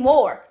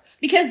anymore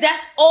because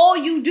that's all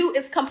you do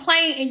is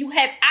complain and you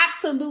have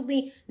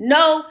absolutely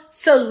no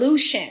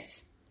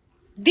solutions.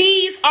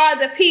 These are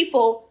the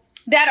people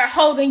that are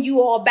holding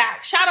you all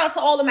back. Shout out to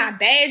all of my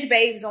badge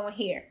babes on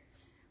here.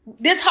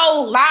 This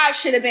whole live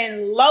should have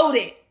been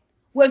loaded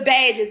with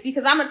badges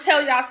because I'm going to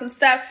tell y'all some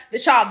stuff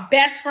that y'all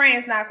best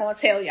friends not going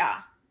to tell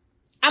y'all.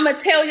 I'm going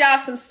to tell y'all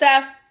some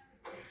stuff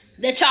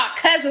that y'all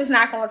cousins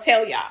not going to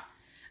tell y'all.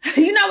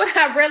 You know what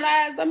I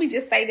realized? Let me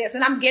just say this,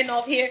 and I'm getting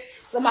off here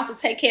because I'm about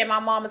to take care of my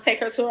mom and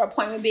take her to her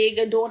appointment, be a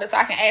good daughter so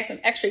I can add some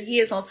extra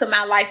years onto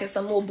my life and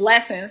some more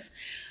blessings.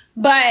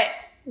 But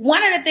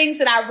one of the things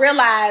that I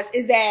realized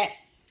is that,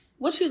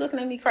 what you looking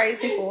at me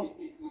crazy for?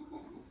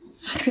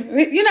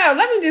 You know,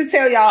 let me just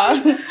tell y'all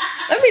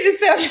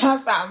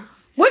something.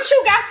 What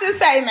you got to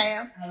say,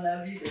 ma'am? I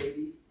love you,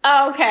 baby.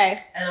 Oh,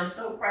 okay. And I'm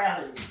so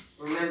proud of you.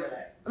 Remember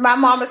that. My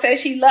mama said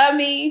she loved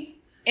me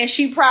and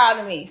she proud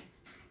of me.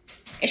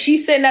 And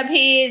she's sitting up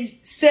here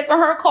sipping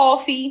her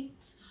coffee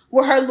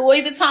with her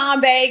Louis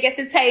Vuitton bag at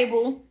the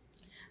table,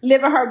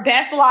 living her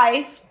best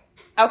life.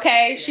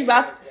 Okay, she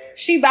about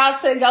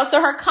to go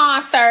to her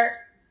concert.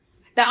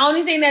 The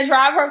only thing that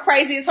drive her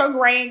crazy is her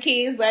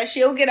grandkids, but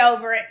she'll get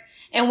over it.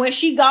 And when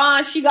she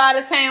gone, she got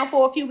out of town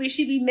for a few weeks.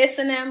 She be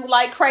missing them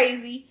like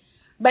crazy.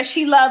 But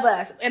she love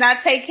us. And I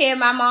take care of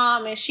my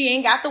mom, and she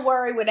ain't got to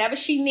worry. Whatever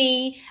she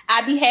need,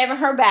 I be having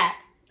her back.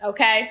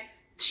 Okay?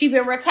 She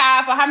been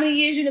retired for how many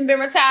years you done been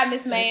retired,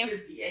 Miss Ma'am?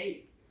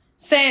 58.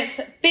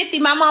 Since 50.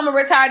 My mama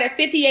retired at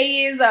 58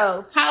 years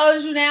old. How old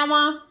is you now,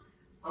 Mom?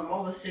 I'm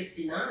over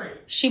 69.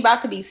 She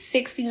about to be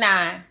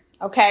 69.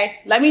 Okay?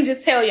 Let me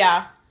just tell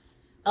y'all.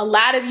 A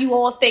lot of you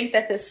all think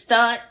that the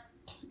stunt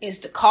is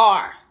the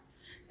car,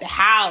 the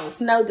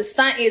house. No, the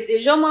stunt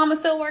is your mama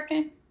still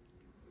working?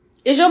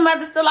 Is your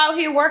mother still out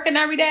here working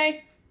every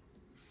day?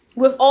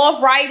 With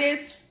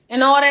arthritis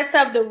and all that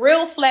stuff. The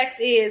real flex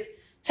is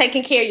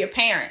taking care of your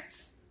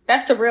parents.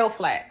 That's the real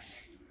flex.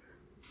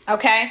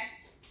 Okay?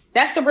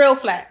 That's the real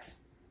flex.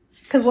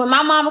 Because when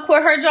my mama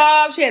quit her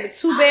job, she had a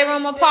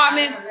 2-bedroom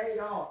apartment.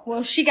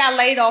 Well, she got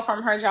laid off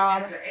from her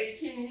job.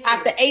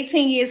 After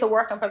 18 years of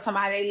working for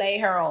somebody, they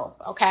laid her off,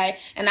 okay?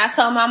 And I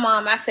told my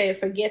mom, I said,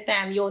 forget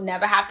them. You'll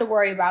never have to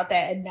worry about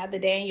that another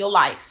day in your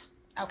life,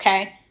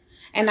 okay?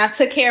 And I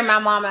took care of my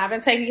mama. I've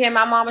been taking care of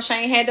my mama. She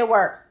ain't had to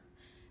work,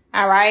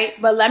 all right?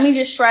 But let me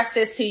just stress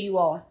this to you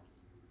all.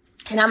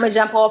 And I'm going to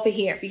jump off of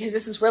here because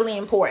this is really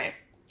important.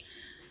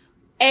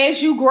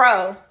 As you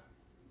grow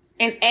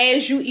and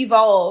as you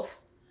evolve,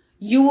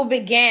 you will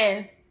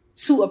begin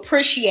to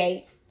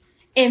appreciate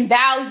and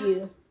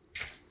value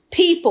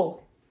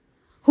people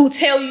who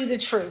tell you the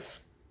truth,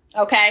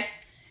 okay?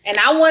 And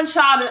I want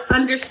y'all to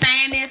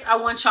understand this. I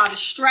want y'all to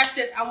stress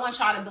this. I want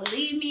y'all to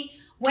believe me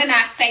when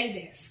I say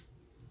this.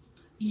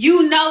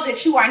 You know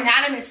that you are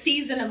not in a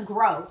season of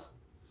growth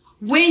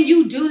when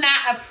you do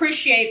not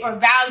appreciate or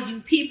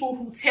value people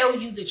who tell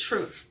you the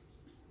truth,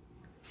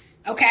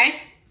 okay?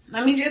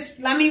 Let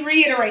me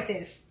reiterate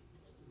this.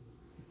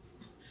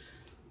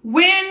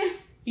 When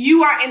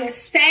you are in a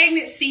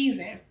stagnant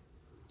season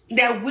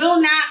that will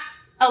not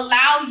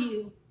allow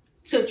you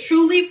to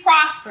truly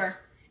prosper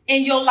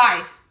in your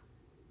life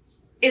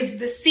is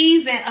the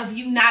season of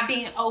you not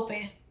being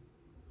open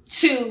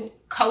to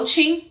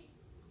coaching,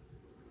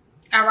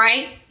 all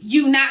right?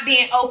 You not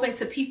being open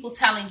to people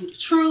telling you the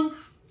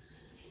truth.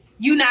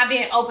 You not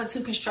being open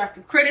to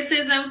constructive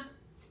criticism.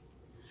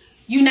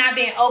 You not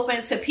being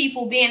open to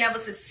people being able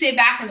to sit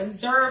back and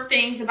observe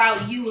things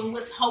about you and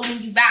what's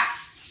holding you back.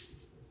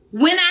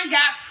 When I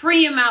got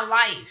free in my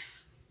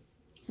life,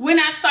 when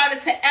I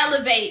started to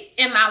elevate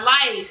in my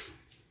life,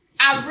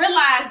 I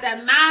realized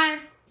that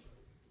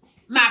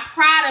my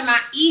pride and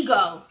my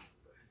ego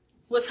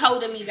was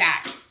holding me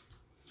back.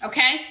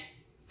 Okay?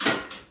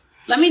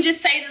 Let me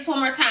just say this one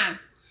more time.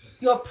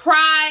 Your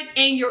pride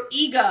and your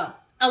ego.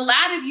 A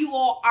lot of you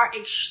all are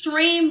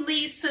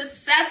extremely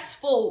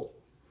successful.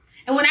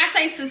 And when I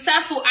say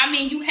successful, I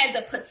mean you have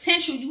the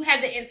potential, you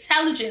have the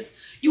intelligence,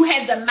 you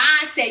have the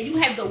mindset, you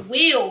have the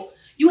will,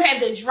 you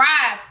have the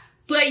drive,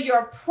 but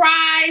your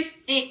pride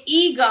and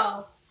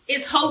ego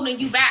is holding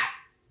you back.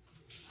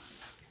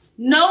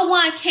 No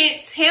one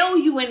can't tell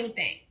you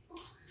anything.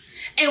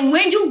 And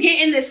when you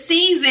get in the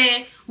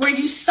season where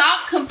you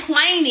stop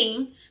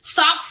complaining,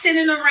 stop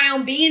sitting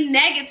around being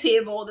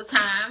negative all the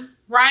time,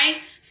 right?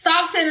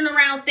 Stop sitting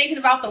around thinking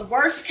about the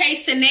worst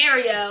case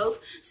scenarios.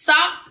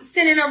 Stop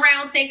sitting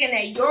around thinking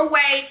that your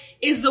way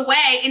is the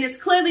way and it's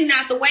clearly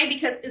not the way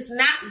because it's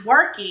not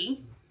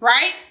working,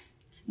 right?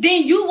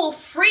 Then you will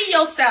free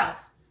yourself.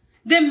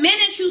 The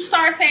minute you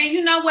start saying,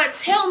 you know what,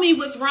 tell me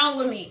what's wrong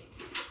with me.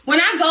 When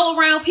I go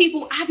around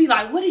people, I be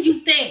like, what do you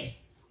think?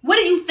 What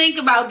do you think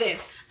about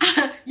this?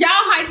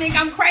 Y'all might think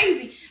I'm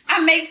crazy.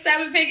 I make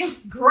 7 figures,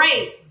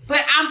 great.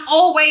 But I'm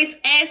always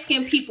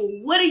asking people,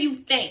 what do you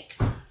think?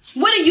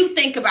 What do you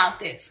think about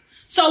this?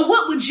 So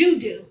what would you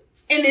do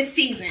in this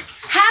season?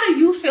 How do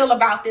you feel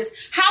about this?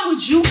 How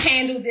would you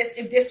handle this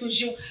if this was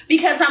you?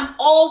 Because I'm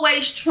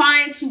always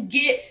trying to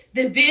get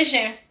the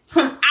vision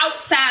from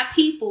outside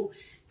people,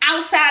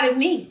 outside of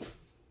me.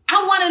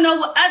 I want to know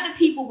what other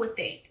people would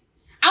think.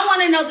 I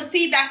want to know the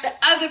feedback that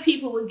other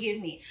people would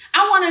give me.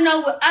 I want to know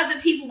what other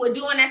people would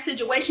do in that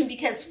situation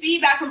because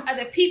feedback from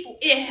other people,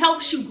 it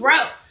helps you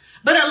grow.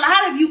 But a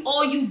lot of you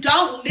all, you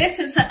don't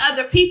listen to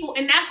other people,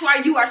 and that's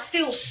why you are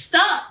still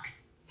stuck.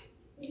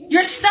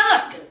 You're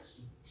stuck.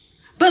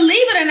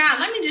 Believe it or not,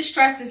 let me just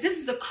stress this. This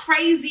is the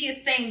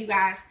craziest thing, you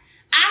guys.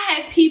 I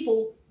have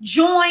people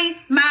join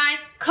my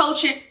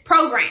coaching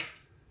program.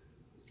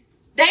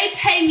 They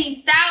pay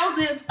me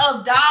thousands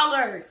of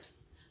dollars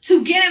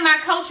to get in my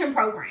coaching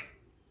program.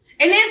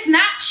 And it's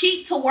not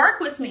cheap to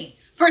work with me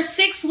for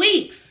 6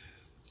 weeks.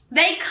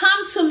 They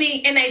come to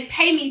me and they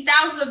pay me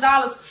thousands of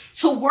dollars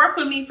to work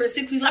with me for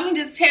 6 weeks. Let me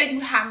just tell you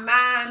how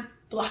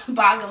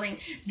mind-boggling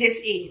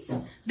this is.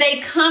 They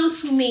come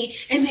to me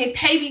and they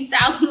pay me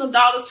thousands of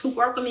dollars to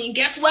work with me. And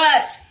guess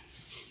what?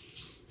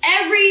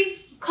 Every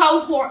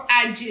cohort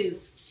I do,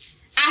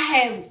 I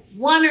have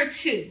one or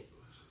two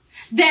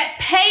that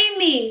pay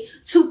me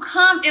to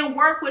come and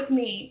work with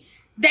me.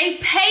 They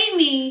pay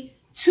me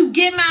to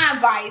get my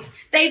advice.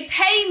 They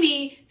pay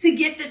me to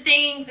get the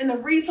things and the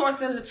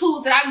resources and the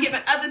tools that I've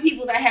given other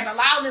people that have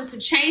allowed them to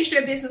change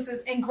their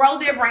businesses and grow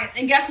their brands.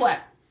 And guess what?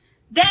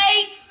 They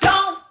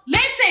don't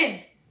listen.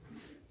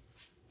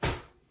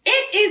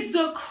 It is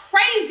the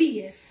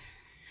craziest,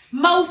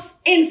 most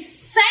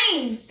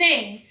insane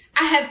thing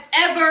I have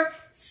ever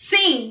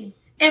seen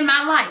in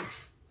my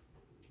life.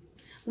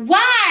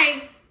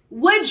 Why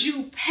would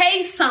you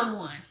pay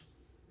someone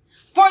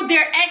for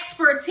their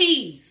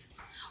expertise?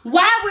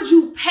 Why would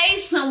you pay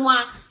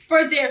someone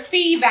for their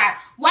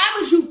feedback? Why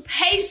would you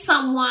pay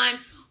someone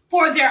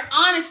for their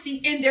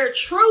honesty and their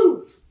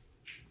truth?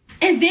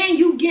 And then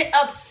you get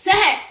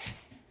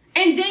upset,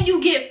 and then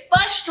you get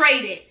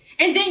frustrated,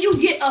 and then you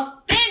get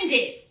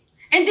offended,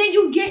 and then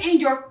you get in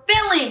your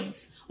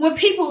feelings when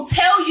people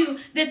tell you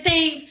the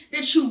things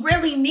that you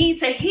really need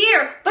to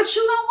hear, but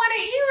you don't want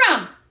to hear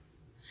them.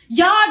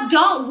 Y'all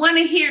don't want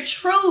to hear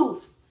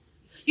truth.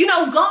 You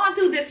know, going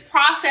through this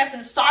process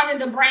and starting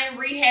the brain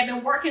rehab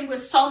and working with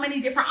so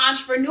many different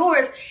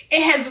entrepreneurs,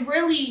 it has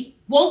really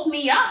woke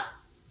me up.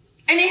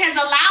 And it has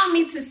allowed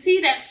me to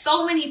see that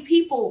so many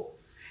people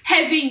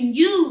have been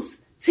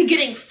used to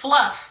getting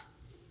fluff.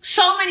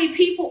 So many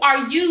people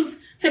are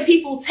used to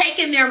people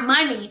taking their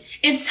money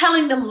and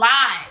telling them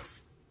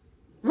lies,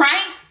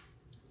 right?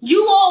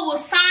 You all will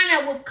sign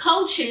up with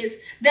coaches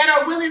that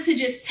are willing to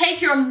just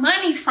take your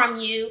money from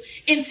you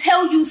and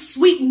tell you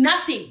sweet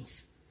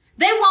nothings.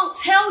 They won't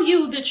tell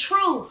you the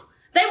truth.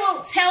 They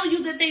won't tell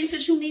you the things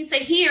that you need to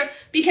hear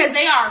because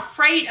they are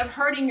afraid of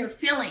hurting your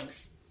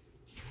feelings.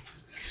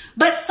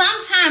 But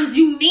sometimes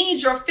you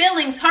need your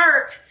feelings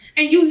hurt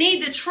and you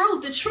need the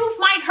truth. The truth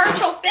might hurt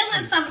your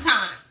feelings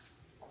sometimes.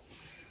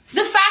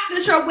 The fact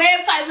that your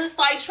website looks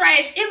like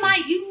trash,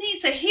 you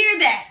need to hear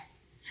that.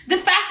 The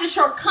fact that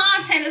your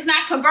content is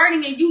not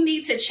converting and you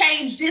need to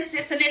change this,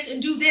 and this,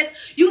 and do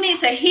this, you need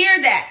to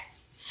hear that.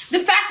 The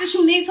fact that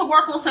you need to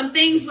work on some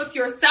things with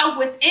yourself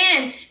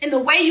within and the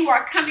way you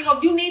are coming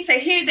up, you need to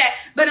hear that.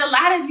 But a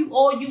lot of you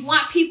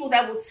want people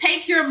that will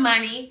take your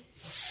money,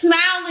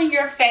 smile in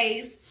your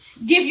face,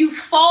 give you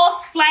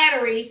false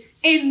flattery,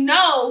 and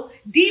know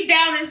deep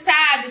down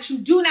inside that you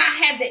do not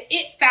have the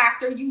it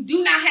factor, you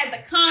do not have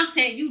the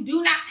content, you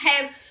do not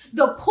have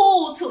the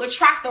pull to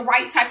attract the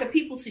right type of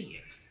people to you.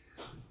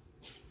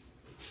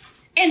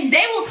 And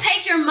they will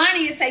take your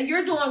money and say,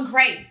 you're doing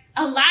great.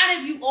 A lot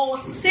of you all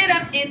sit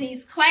up in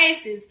these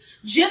classes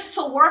just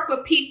to work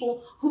with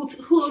people who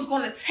is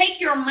going to take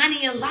your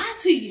money and lie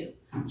to you.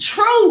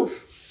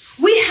 Truth.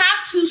 We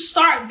have to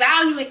start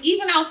valuing,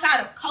 even outside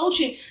of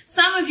coaching.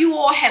 Some of you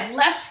all have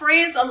left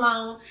friends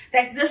alone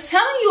that just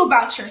telling you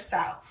about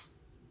yourself.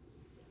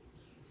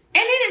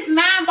 And it is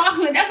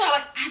mind-boggling. That's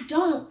why I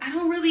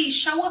don't really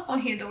show up on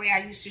here the way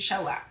I used to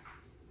show up.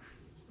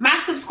 My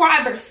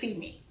subscribers see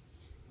me.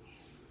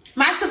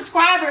 My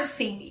subscribers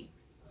see me.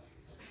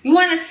 You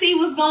want to see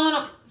what's going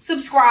on?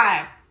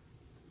 Subscribe.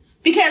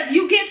 Because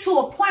you get to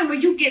a point where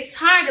you get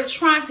tired of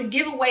trying to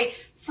give away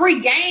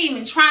free game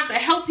and trying to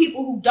help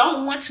people who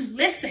don't want to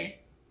listen.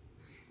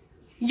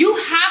 You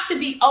have to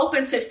be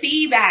open to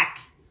feedback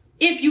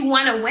if you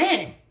want to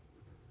win.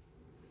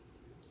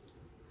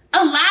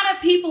 A lot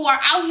of people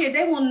are out here,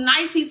 they will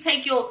nicely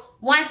take your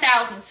 $1,000,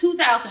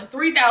 $2,000,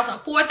 $3,000,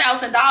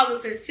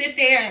 $4,000 and sit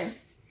there and,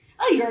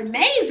 oh, you're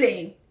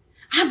amazing.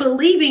 I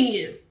believe in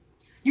you.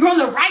 You're on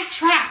the right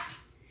track.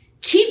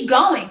 Keep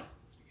going.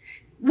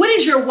 What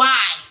is your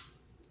why?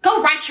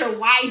 Go write your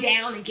why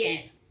down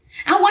again.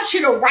 I want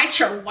you to write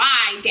your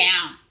why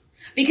down.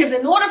 Because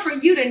in order for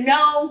you to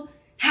know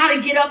how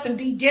to get up and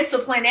be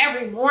disciplined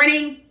every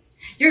morning,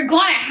 you're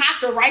going to have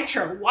to write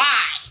your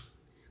why.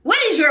 What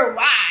is your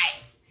why?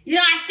 You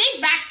know, I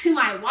think back to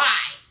my why.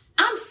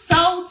 I'm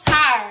so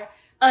tired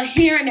of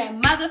hearing that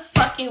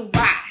motherfucking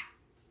why.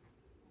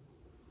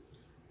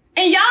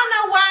 And y'all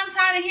know why I'm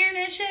tired of hearing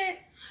that shit?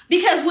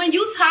 Because when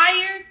you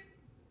tired,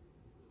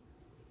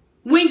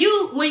 when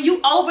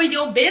you over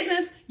your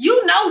business,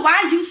 you know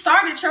why you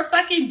started your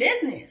fucking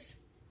business.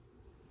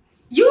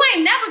 You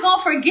ain't never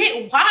gonna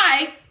forget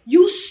why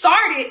you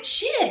started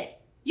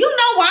shit. You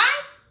know why?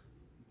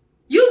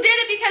 You did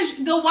it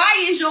because the why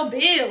is your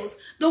bills.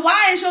 The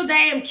why is your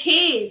damn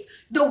kids.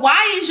 The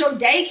why is your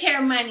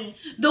daycare money.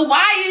 The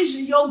why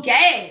is your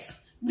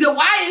gas. The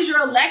why is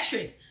your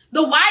electric.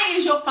 The why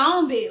is your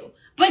phone bill.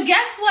 But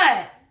guess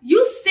what?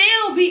 You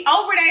still be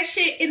over that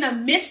shit in the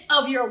midst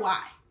of your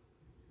why.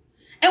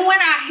 And when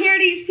I hear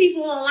these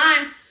people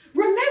online,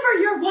 remember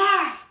your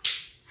why.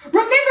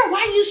 Remember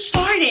why you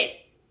started.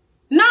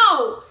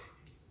 No,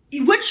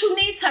 what you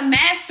need to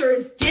master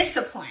is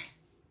discipline.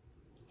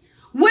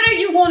 What are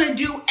you going to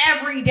do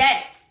every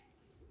day?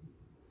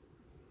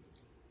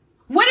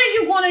 What are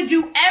you going to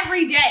do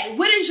every day?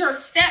 What is your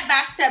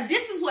step-by-step?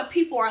 This is what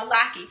people are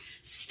lacking.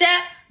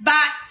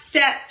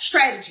 Step-by-step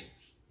strategy.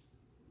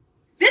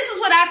 This is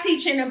what I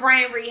teach in the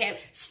brain rehab.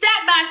 Step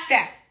by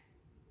step.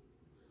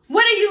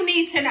 What do you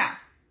need to know?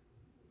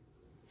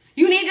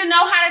 You need to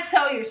know how to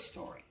tell your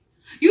story.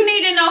 You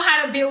need to know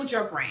how to build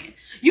your brand.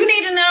 You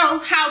need to know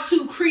how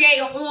to create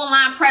an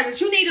online presence.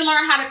 You need to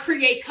learn how to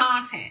create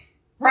content,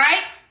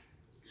 right?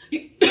 You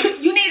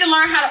need to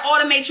learn how to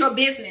automate your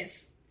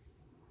business.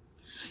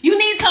 You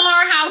need to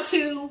learn how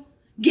to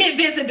get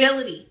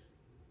visibility,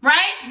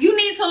 right? You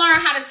need to learn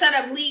how to set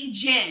up lead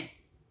gen.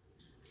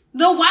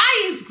 The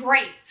why is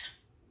great,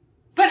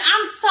 but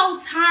I'm so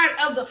tired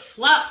of the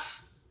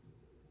fluff.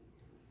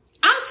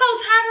 I'm so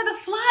tired of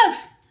the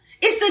fluff.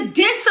 It's the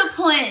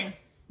discipline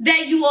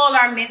that you all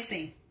are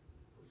missing.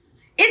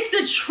 It's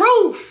the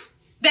truth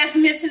that's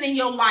missing in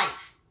your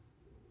life.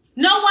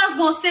 No one's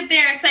going to sit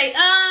there and say,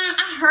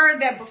 I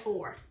heard that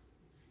before.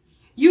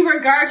 You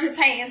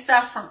regurgitating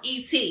stuff from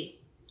ET.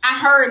 I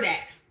heard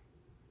that.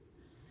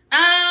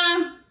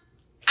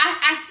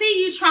 I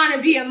see you trying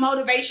to be a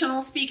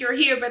motivational speaker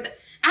here, but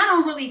I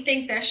don't really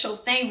think that's your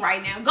thing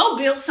right now. Go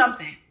build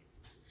something.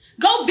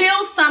 Go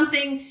build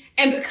something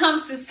and become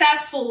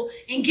successful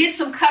and get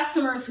some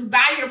customers who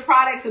buy your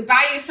products and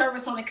buy your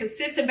service on a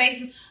consistent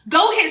basis.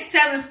 Go hit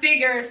 7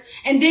 figures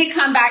and then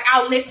come back.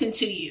 I'll listen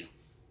to you.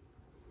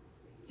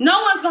 No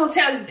one's going to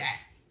tell you that.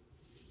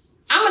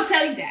 I'm going to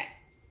tell you that.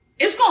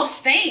 It's going to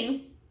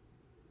sting.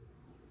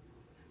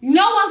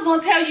 No one's going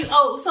to tell you,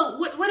 oh, so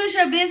what is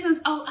your business?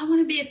 Oh, I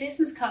want to be a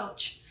business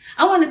coach.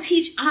 I want to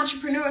teach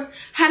entrepreneurs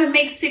how to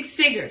make 6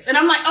 figures. And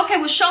I'm like, okay,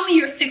 well, show me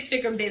your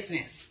 6-figure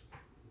business.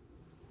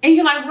 And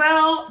you're like,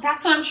 well,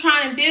 that's what I'm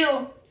trying to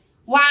build.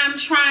 Why I'm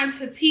trying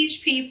to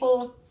teach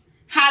people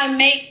how to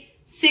make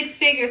 6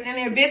 figures in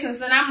their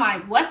business. And I'm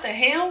like, what the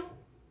hell?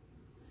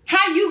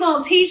 How you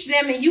going to teach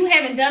them and you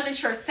haven't done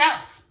it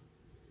yourself?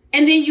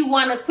 And then you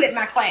want to quit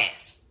my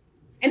class.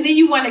 And then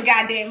you want a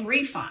goddamn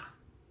refund.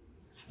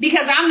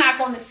 Because I'm not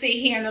going to sit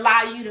here and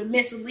allow you to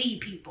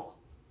mislead people.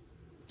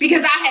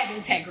 Because I have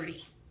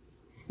integrity.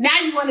 Now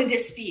you want to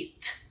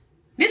dispute.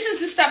 This is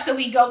the stuff that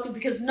we go through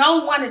because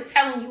no one is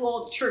telling you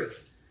all the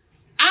truth.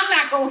 I'm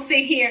not going to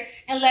sit here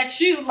and let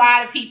you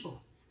lie to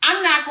people.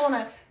 I'm not going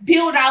to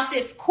build out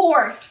this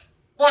course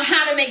on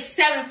how to make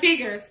 7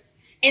 figures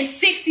in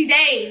 60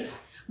 days.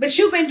 But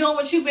you've been doing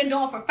what you've been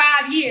doing for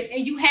 5 years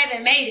and you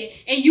haven't made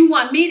it. And you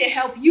want me to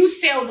help you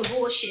sell the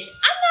bullshit. I'm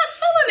not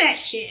selling that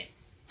shit.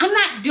 I'm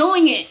not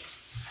doing it.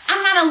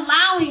 I'm not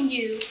allowing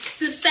you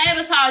to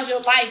sabotage your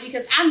life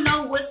because I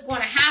know what's going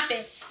to happen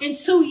in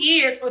 2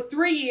 years or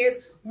 3 years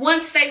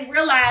once they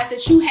realize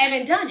that you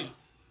haven't done it.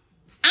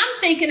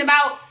 I'm thinking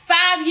about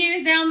 5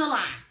 years down the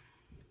line.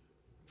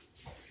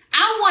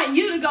 I want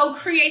you to go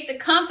create the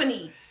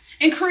company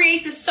and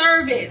create the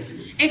service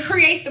and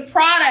create the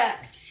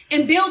product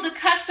and build the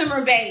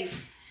customer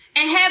base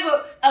and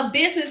have a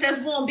business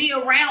that's going to be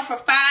around for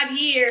 5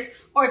 years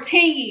or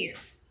 10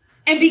 years.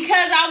 And because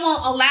I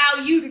won't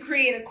allow you to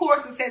create a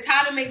course that says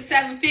how to make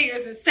 7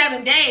 figures in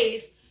 7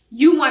 days,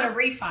 you want a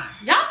refund.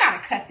 Y'all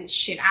got to cut this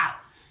shit out.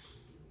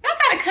 Y'all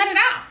got to cut it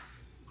out.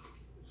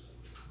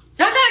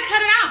 Y'all got to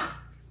cut it out.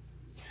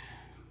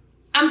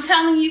 I'm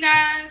telling you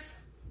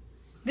guys,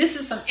 this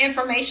is some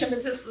information,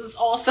 but this is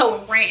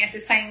also a rant at the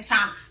same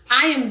time.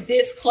 I am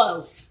this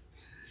close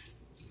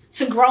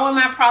to growing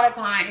my product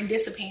line and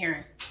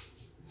disappearing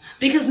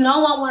because no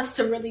one wants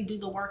to really do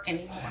the work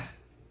anymore.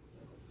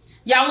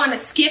 Y'all want to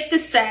skip the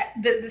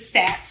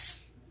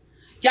steps.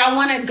 Y'all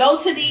want to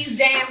go to these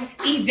damn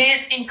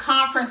events and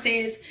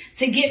conferences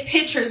to get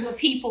pictures with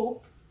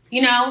people.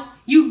 You know,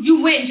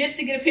 you went just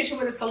to get a picture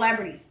with a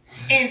celebrity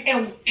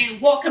and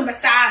walking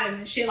beside him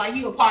and shit like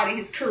you a part of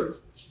his crew.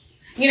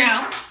 You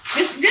know,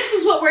 this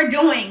is what we're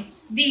doing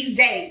these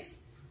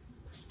days.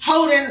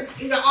 Holding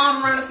the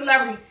arm around a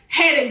celebrity.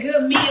 Had a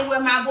good meeting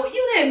with my boy.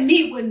 You didn't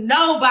meet with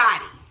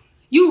nobody.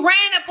 You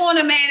ran up on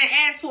a man and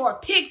asked for a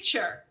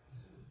picture.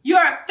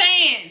 You're a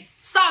fan.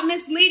 Stop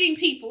misleading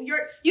people.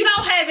 You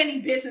don't have any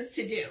business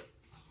to do.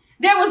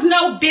 There was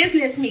no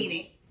business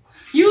meeting.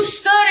 You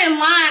stood in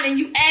line and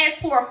you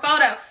asked for a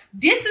photo.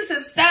 This is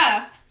the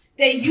stuff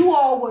that you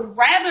all would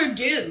rather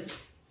do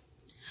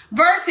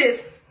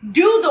versus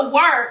do the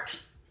work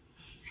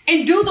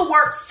and do the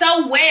work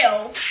so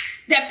well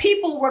that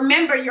people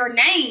remember your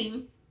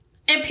name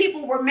and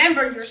people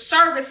remember your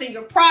service and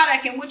your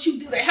product and what you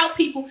do to help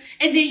people.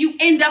 And then you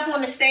end up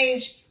on the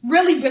stage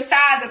really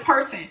beside the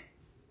person.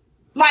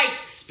 Like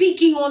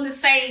speaking on the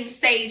same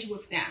stage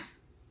with them.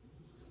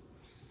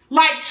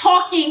 Like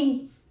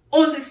talking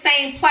on the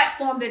same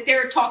platform that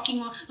they're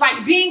talking on.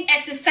 Like being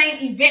at the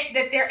same event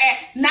that they're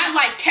at. Not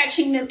like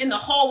catching them in the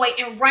hallway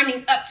and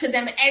running up to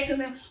them and asking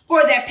them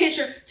for that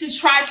picture to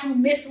try to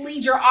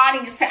mislead your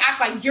audience to act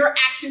like you're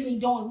actually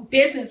doing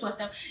business with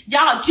them.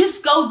 Y'all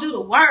just go do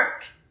the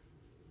work.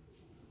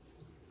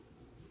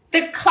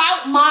 The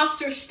clout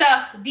monster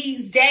stuff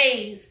these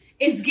days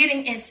is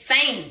getting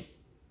insane.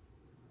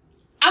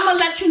 I'm going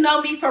to let you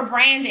know me for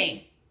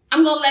branding.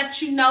 I'm going to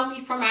let you know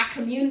me for my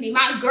community.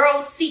 My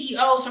girl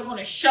CEOs are going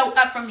to show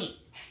up for me.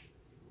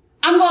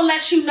 I'm going to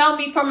let you know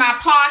me for my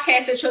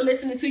podcast that you're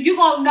listening to. You're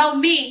going to know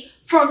me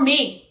for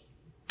me.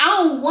 I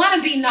don't want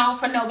to be known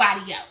for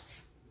nobody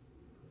else.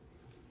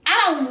 I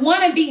don't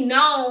want to be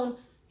known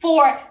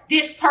for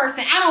this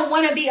person. I don't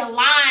want to be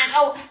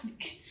aligned.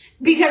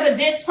 Because of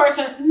this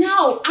person.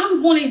 No,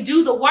 I'm going to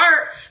do the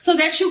work so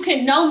that you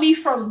can know me,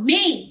 from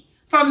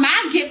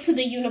my gift to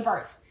the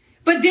universe.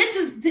 But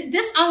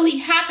this only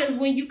happens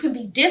when you can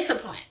be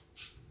disciplined.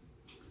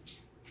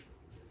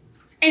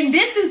 And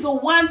this is the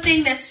one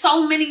thing that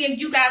so many of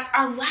you guys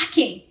are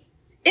lacking,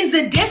 is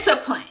the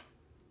discipline.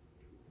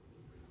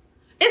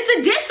 It's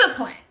the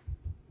discipline.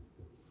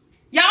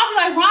 Y'all be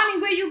like,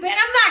 Ronnie, where you been?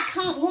 I'm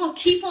not going to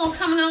keep on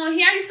coming on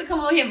here. I used to come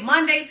on here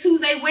Monday,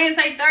 Tuesday,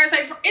 Wednesday,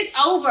 Thursday. It's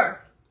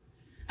over.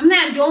 I'm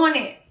not doing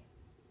it.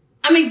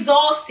 I'm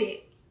exhausted.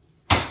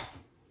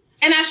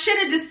 And I should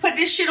have just put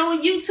this shit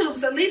on YouTube,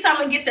 so at least I'm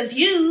going to get the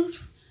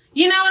views.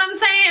 You know what I'm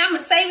saying? I'm going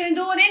to save it and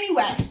do it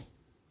anyway.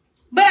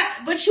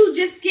 But you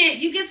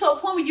get to a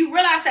point where you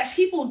realize that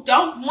people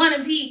don't want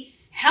to be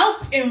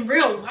helped in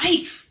real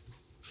life.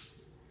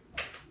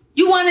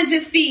 You want to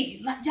just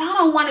be, like, y'all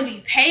don't want to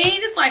be paid.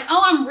 It's like,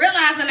 I'm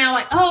realizing now,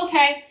 like,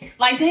 okay.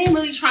 Like, they ain't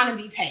really trying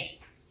to be paid.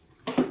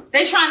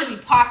 They trying to be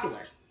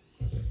popular.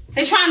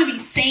 They trying to be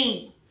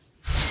seen.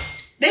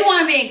 They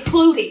want to be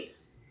included.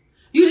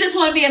 You just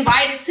want to be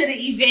invited to the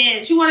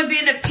events. You want to be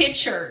in the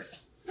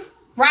pictures,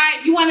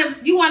 right? You want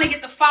to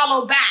get the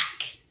follow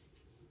back,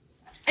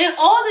 and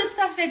all this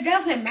stuff that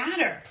doesn't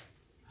matter.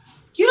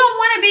 You don't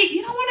want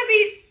to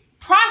be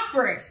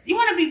prosperous. You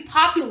want to be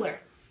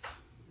popular.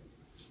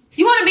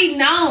 You want to be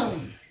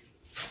known.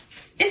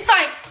 It's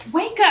like,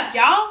 wake up,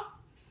 y'all.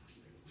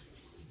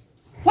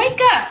 Wake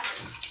up.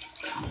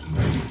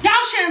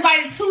 Y'all should have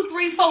invited 2,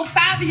 3, 4,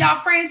 5 of y'all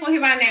friends on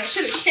here by now.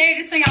 Should have shared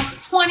this thing out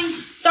to 20,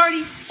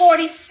 30,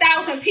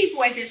 40,000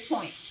 people at this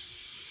point.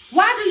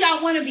 Why do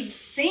y'all want to be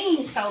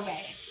seen so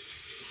bad?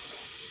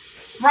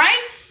 Right?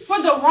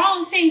 For the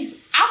wrong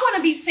things. I want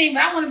to be seen,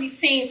 but I want to be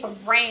seen for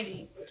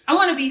branding. I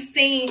want to be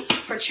seen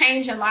for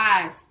changing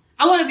lives.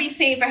 I want to be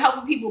seen for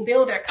helping people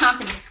build their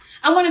companies.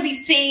 I want to be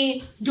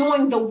seen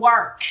doing the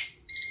work.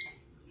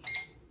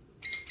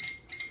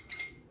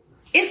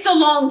 It's the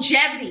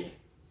longevity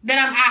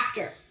that I'm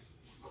after.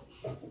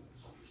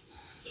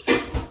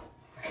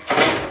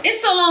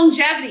 It's the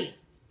longevity.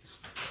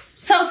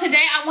 So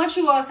today I want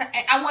you all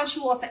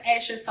to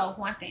ask yourself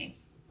one thing.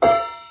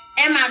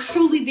 Am I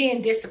truly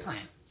being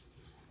disciplined?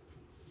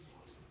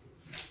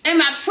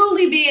 Am I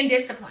truly being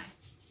disciplined?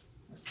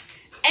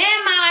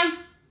 Am I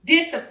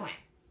disciplined?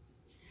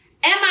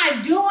 Am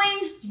I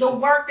doing the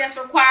work that's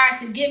required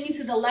to get me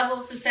to the level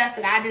of success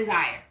that I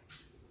desire?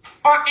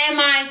 Or am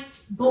I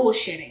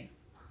bullshitting?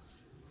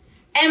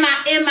 Am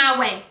I in my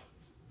way?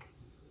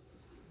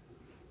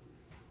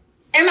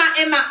 Am I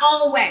in my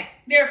own way?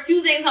 There are a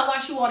few things I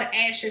want you all to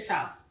ask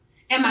yourself.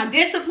 Am I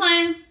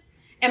disciplined?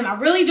 Am I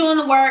really doing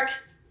the work?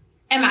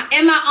 Am I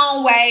in my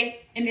own way?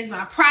 And is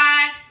my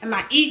pride and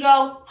my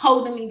ego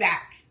holding me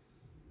back?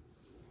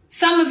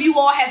 Some of you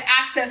all have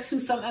access to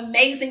some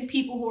amazing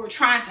people who are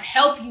trying to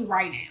help you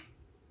right now.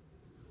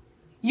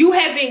 You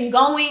have been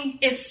going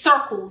in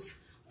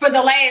circles for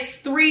the last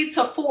 3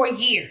 to 4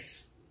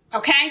 years.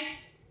 Okay?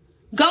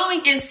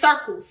 Going in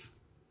circles.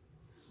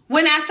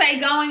 When I say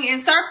going in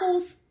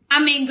circles,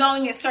 I mean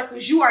going in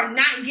circles. You are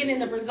not getting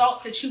the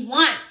results that you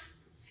want.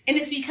 And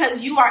it's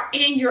because you are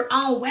in your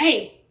own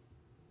way.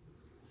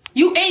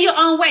 You in your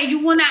own way.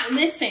 You will not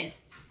listen.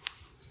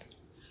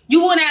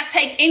 You will not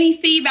take any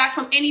feedback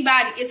from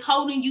anybody. It's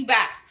holding you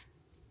back.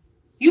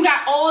 You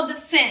got all the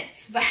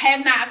sense, but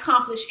have not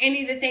accomplished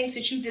any of the things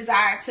that you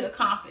desire to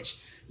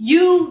accomplish.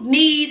 You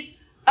need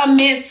a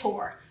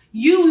mentor.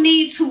 You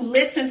need to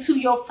listen to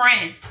your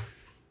friend.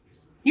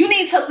 You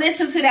need to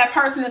listen to that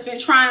person that's been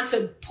trying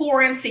to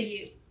pour into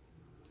you.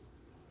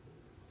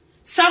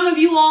 Some of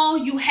you all,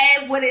 you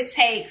have what it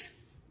takes,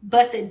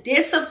 but the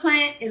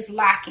discipline is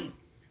lacking.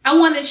 I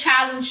want to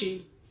challenge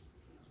you.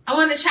 I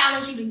want to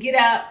challenge you to get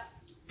up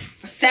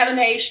for 7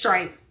 days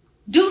straight.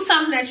 Do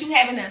something that you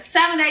haven't done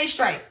 7 days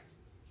straight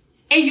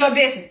in your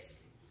business.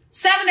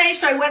 7 days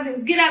straight, whether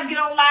it's get up, get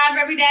on live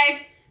every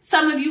day.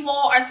 Some of you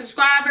all are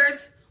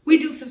subscribers. We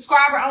do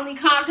subscriber only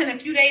content a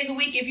few days a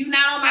week. If you're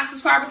not on my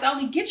subscribers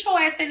only, get your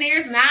ass in there.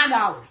 It's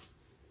 $9.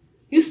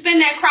 You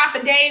spend that crop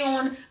a day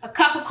on a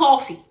cup of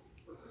coffee.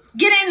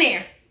 Get in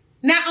there.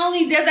 Not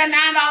only does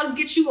that $9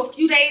 get you a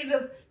few days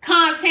of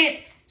content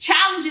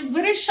challenges,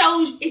 but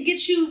it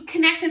gets you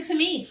connected to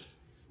me.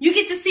 You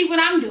get to see what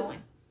I'm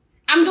doing.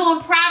 I'm doing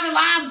private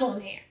lives on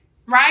there,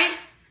 right?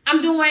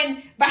 I'm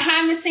doing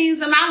behind the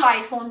scenes of my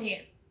life on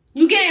there.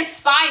 You get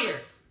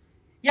inspired.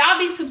 Y'all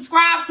be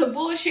subscribed to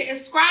bullshit and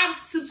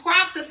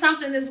subscribe to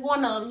something that's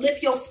going to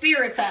lift your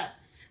spirits up.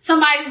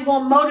 Somebody's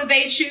going to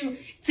motivate you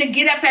to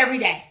get up every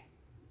day.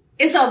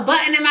 It's a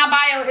button in my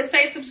bio. It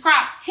says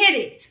subscribe. Hit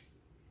it.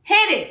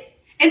 Hit it.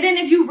 And then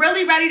if you're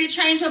really ready to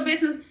change your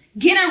business,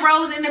 get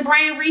enrolled in the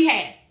brain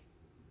rehab.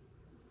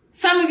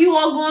 Some of you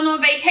all going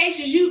on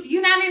vacations.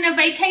 You're not in a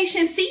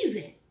vacation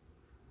season.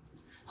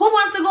 Who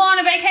wants to go on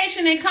a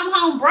vacation and come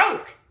home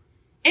broke?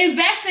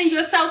 Invest in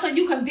yourself so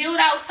you can build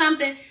out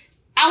something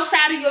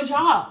outside of your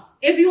job.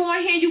 If you're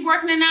on here, you're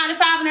working a 9 to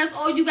 5 and that's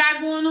all you got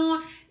going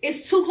on,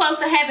 it's too close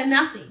to having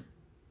nothing.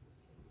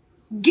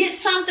 Get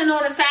something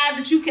on the side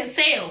that you can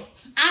sell.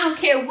 I don't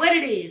care what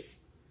it is.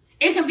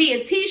 It can be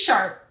a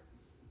t-shirt.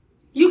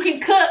 You can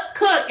cook.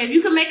 If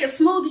you can make a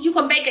smoothie, you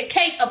can bake a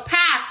cake, a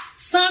pie,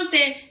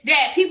 something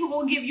that people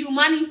will give you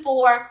money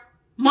for,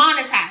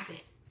 monetize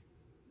it.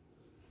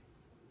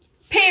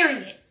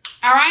 Period.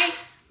 All right?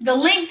 The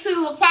link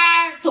to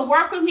apply to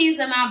work with me is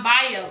in my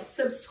bio.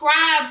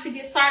 Subscribe to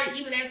get started,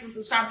 even as a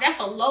subscriber. That's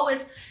the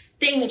lowest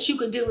thing that you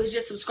could do is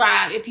just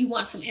subscribe if you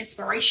want some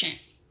inspiration.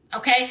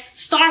 Okay?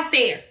 Start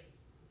there.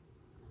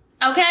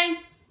 Okay?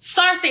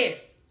 Start there.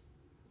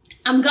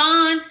 I'm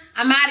gone.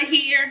 I'm out of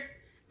here.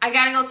 I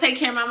gotta go take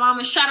care of my mom.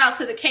 And shout out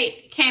to the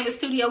Canvas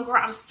Studio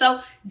girl. I'm so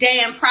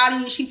damn proud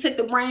of you. She took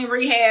the brain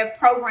rehab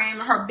program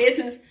and her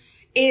business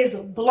is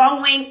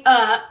blowing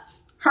up.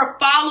 Her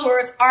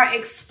followers are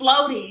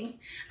exploding.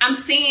 I'm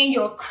seeing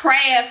your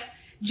craft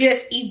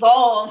just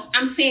evolve.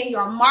 I'm seeing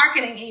your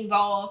marketing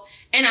evolve.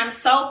 And I'm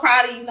so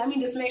proud of you. Let me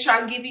just make sure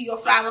I give you your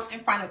flowers in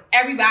front of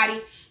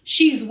everybody.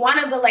 She's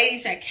one of the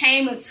ladies that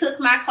came and took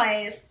my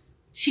class.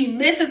 She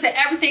listened to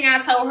everything I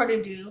told her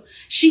to do.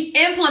 She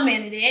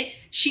implemented it.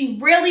 She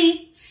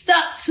really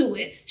stuck to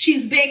it.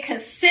 She's been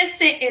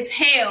consistent as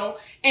hell.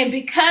 And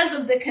because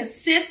of the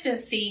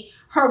consistency,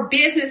 her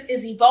business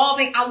is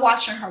evolving. I'm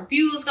watching her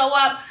views go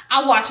up.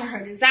 I'm watching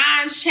her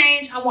designs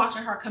change. I'm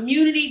watching her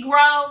community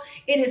grow.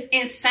 It is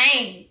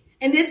insane.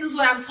 And this is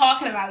what I'm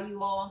talking about,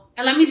 you all.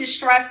 And let me just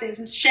stress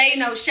this. Shade,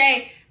 no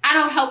shade. I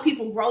don't help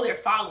people grow their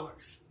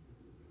followers.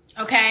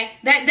 Okay?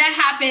 That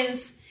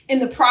happens in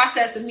the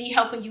process of me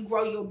helping you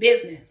grow your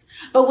business.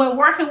 But when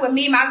working with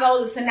me, my goal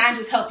is to not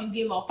just help you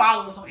get more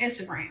followers on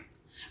Instagram.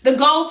 The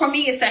goal for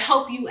me is to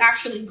help you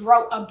actually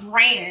grow a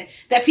brand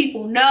that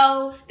people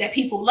know, that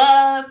people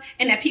love,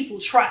 and that people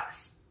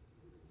trust.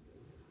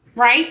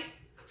 Right?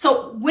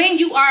 So when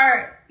you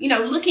are,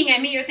 looking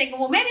at me, you're thinking,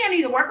 well, maybe I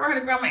need to work with her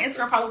to grow my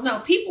Instagram followers. No,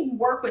 people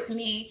work with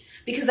me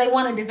because they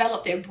want to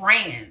develop their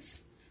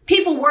brands.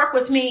 People work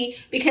with me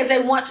because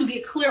they want to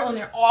get clear on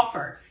their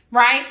offers,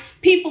 right?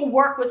 People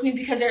work with me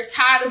because they're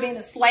tired of being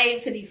a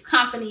slave to these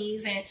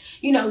companies and,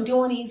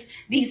 doing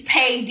these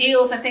paid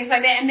deals and things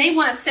like that. And they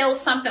want to sell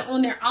something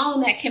on their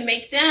own that can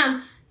make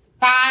them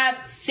 5,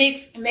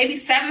 6, maybe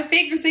 7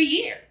 figures a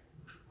year,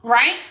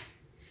 right?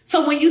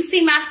 So when you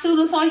see my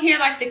students on here,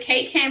 like the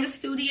Kate Canvas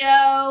Studio,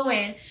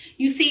 and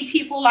you see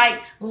people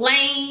like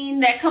Lane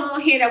that come on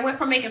here that went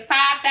from making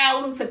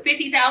 $5,000 to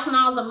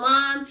 $50,000 a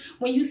month.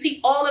 When you see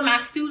all of my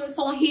students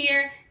on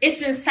here,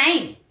 it's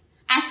insane.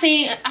 I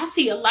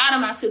see a lot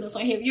of my students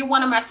on here. If you're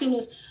one of my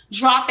students,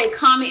 drop a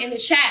comment in the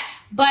chat.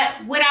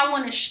 But what I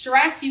want to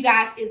stress, you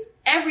guys, is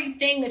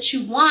everything that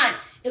you want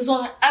is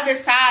on the other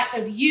side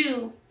of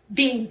you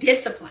being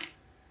disciplined.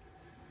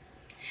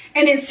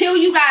 And until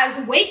you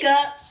guys wake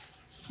up,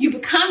 you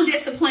become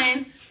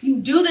disciplined, you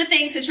do the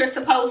things that you're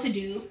supposed to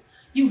do,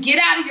 you get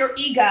out of your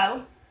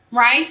ego,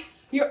 right?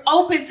 You're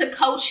open to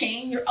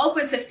coaching, you're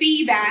open to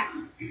feedback.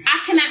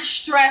 I cannot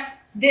stress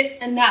this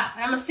enough.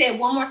 And I'm going to say it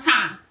one more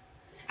time.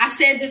 I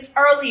said this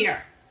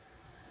earlier,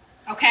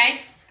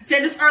 okay? I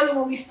said this earlier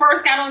when we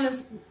first got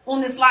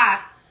on this live.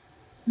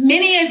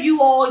 Many of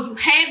you all, you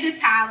have the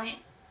talent,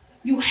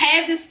 you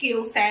have the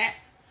skill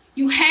sets,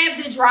 you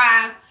have the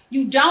drive,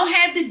 you don't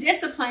have the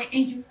discipline,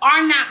 and you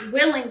are not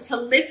willing to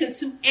listen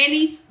to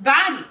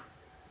anybody.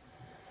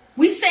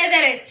 We said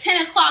that at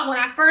 10 o'clock when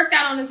I first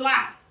got on this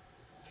live.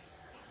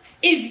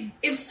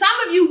 If some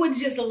of you would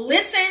just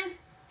listen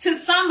to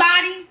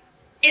somebody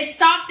and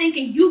stop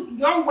thinking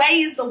your way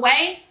is the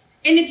way,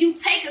 and if you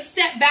take a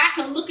step back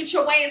and look at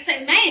your way and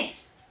say, man,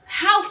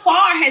 how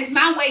far has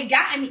my way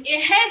gotten me?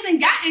 It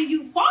hasn't gotten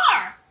you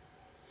far.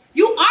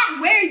 You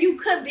aren't where you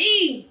could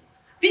be.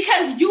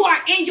 Because you are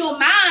in your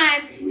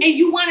mind and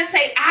you want to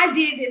say, I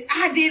did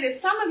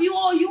this. Some of you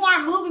all, you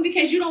aren't moving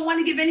because you don't want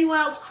to give anyone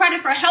else credit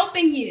for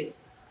helping you.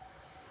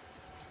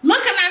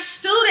 Look at my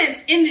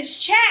students in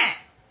this chat.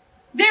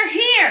 They're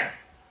here.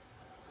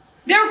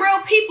 They're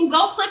real people.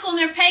 Go click on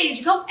their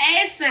page. Go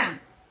ask them.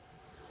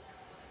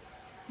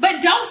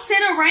 But don't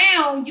sit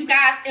around, you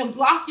guys, and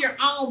block your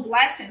own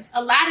blessings.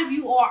 A lot of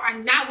you all are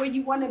not where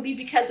you want to be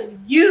because of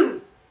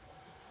you.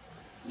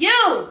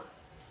 You.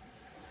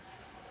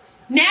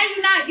 Now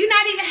you're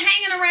not even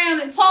hanging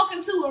around and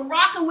talking to and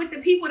rocking with the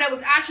people that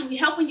was actually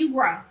helping you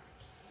grow.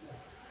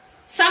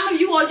 Some of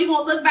you all, you're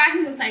going to look back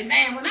and say,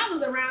 man, when I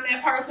was around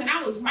that person,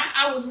 I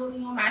was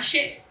really on my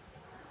shit.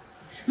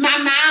 My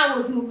mind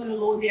was moving a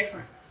little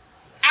different.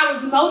 I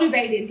was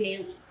motivated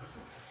daily.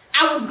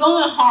 I was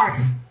going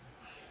harder.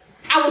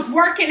 I was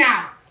working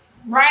out,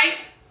 right?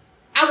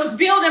 I was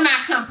building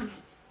my company,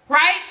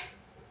 right?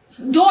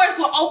 Doors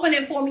were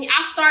opening for me.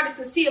 I started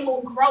to see a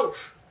little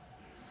growth.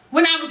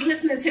 When I was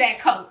listening to that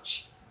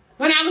coach,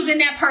 when I was in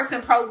that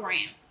person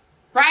program,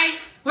 right?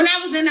 When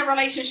I was in a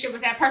relationship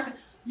with that person,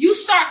 you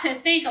start to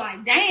think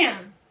like,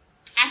 damn,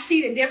 I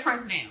see the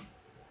difference now.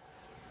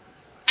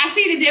 I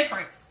see the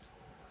difference.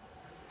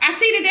 I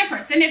see the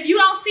difference. And if you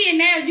don't see it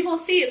now, you're going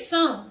to see it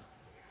soon.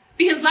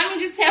 Because let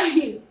me just tell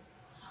you,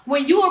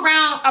 when you're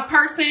around a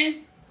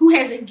person who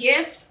has a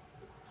gift,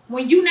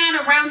 when you're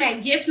not around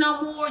that gift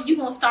no more, you're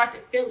going to start to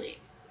feel it.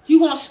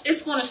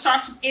 It's going to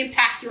start to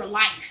impact your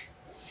life.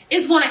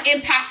 It's going to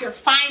impact your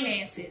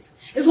finances.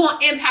 It's going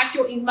to impact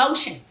your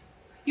emotions.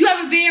 You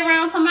ever been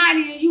around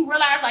somebody and you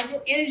realize like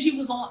your energy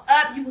was on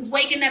up, you was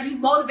waking up, you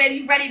motivated,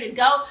 you ready to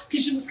go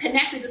because you was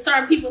connected to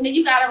certain people, and then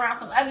you got around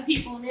some other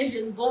people and it's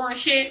just boring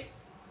shit?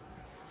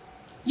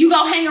 You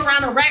go hang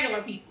around the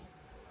regular people.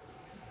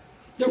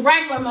 The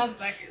regular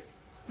motherfuckers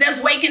that's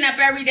waking up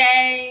every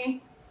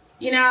day,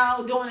 you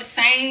know, doing the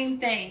same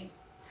thing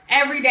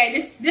every day.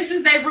 This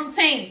is their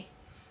routine.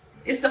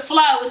 It's the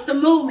flow. It's the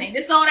movement.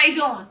 This is all they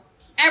doing.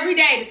 Every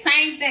day, the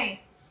same thing.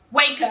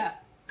 Wake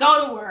up,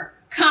 go to work,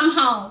 come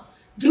home,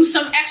 do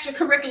some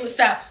extracurricular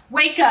stuff.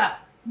 Wake up,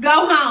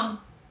 go home,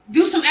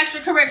 do some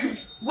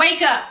extracurricular.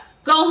 Wake up,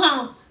 go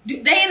home.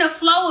 They in a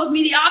flow of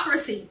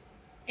mediocrity.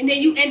 And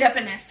then you end up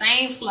in that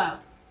same flow.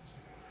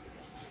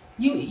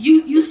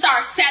 You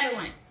start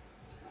settling.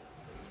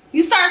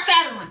 You start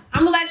settling.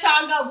 I'm going to let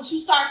y'all go, but you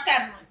start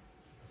settling.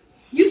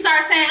 You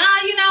start saying,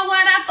 oh, you know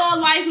what? I thought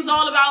life was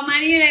all about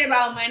money. It ain't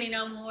about money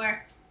no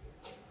more.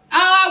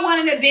 Oh, I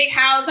wanted a big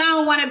house. I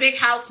don't want a big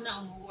house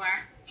no more.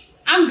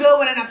 I'm good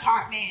with an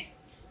apartment.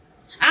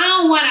 I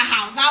don't want a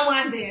house. I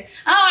want this.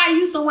 Oh, I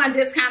used to want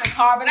this kind of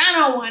car, but I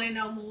don't want it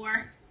no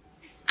more.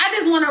 I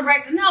just want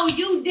to No,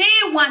 you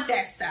did want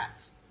that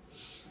stuff.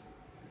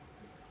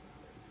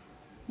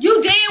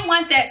 You did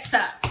want that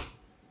stuff.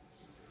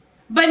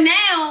 But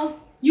now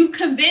you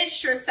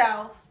convinced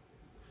yourself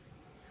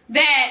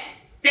that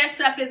that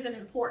stuff isn't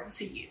important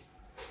to you.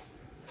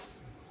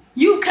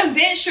 You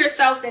convince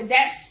yourself that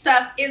that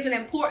stuff isn't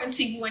important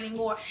to you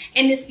anymore,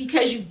 and it's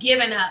because you've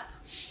given up.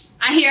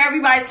 I hear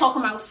everybody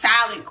talking about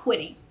silent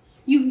quitting.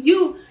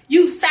 You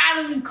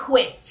silently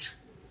quit.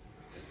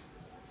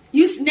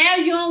 Now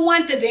you don't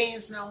want the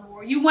Benz no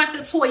more. You want the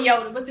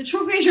Toyota, but the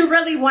truth is you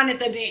really wanted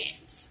the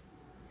Benz.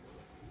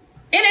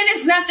 And then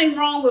there's nothing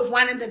wrong with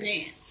wanting the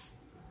Benz,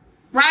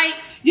 right?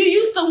 You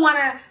used to want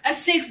a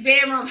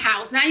 6-bedroom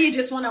house. Now you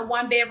just want a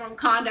 1-bedroom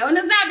condo. And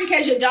it's not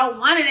because you don't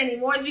want it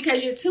anymore. It's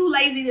because you're too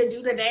lazy to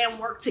do the damn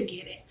work to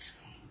get it.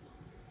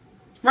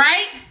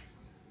 Right?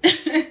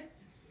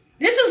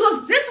 This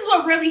is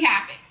what really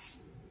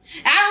happens.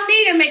 I don't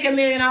need to make $1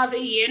 million a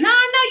year. No,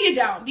 I know you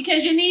don't,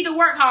 because you need to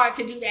work hard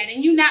to do that.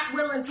 And you're not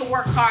willing to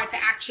work hard to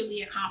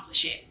actually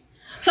accomplish it.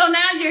 So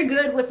now you're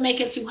good with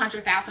making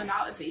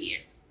 $200,000 a year.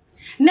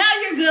 Now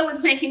you're good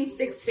with making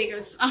 6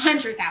 figures,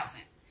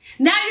 100,000.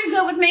 Now you're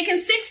good with making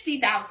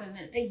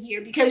 60,000 a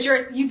year because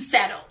you've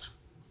settled.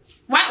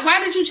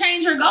 Why did you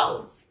change your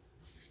goals?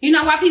 You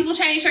know why people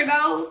change their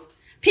goals?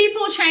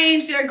 People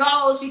change their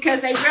goals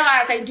because they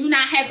realize they do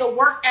not have the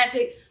work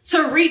ethic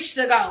to reach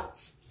the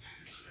goals.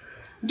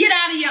 Get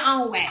out of your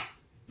own way.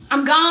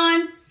 I'm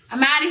gone.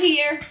 I'm out of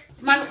here.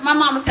 My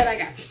mama said I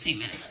got 15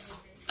 minutes.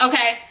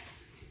 Okay?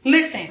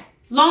 Listen,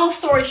 long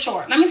story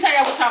short, let me tell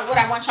y'all what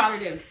I want y'all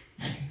to do.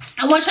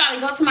 I want y'all to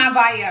go to my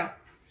bio.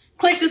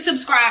 Click the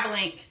subscribe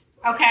link.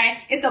 Okay?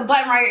 It's a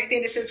button right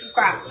there that says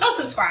subscribe. Go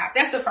subscribe.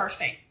 That's the first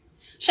thing.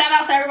 Shout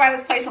out to everybody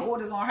that's placing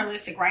orders on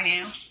Holistic right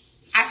now.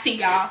 I see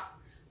y'all.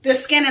 The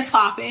skin is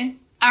popping.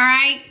 All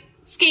right?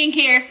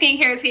 Skincare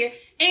is here.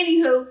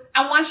 Anywho,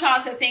 I want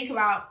y'all to think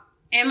about,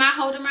 am I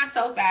holding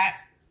myself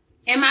back?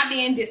 Am I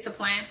being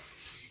disciplined?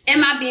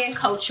 Am I being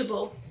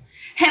coachable?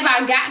 Have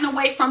I gotten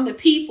away from the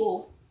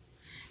people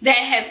that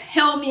have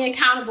held me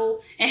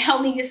accountable and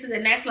helped me get to the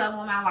next level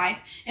in my life?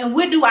 And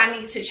what do I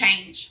need to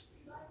change?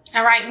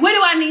 All right. What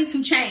do I need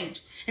to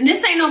change? And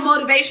this ain't no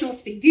motivational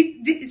speak.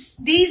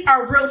 These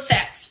are real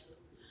steps.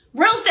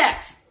 Real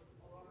steps.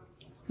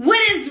 What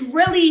is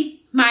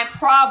really my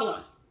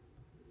problem?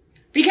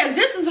 Because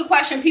this is a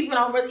question people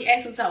don't really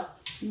ask themselves.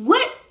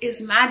 What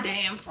is my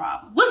damn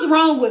problem? What's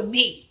wrong with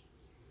me?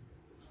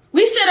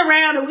 We sit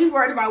around and we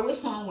worried about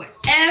what's wrong with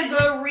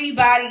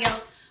everybody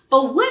else.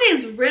 But what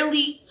is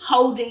really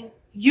holding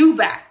you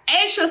back?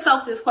 Ask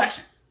yourself this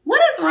question. What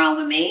is wrong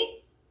with me?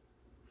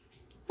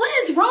 What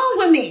is wrong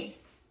with me?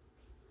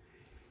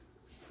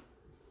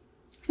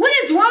 What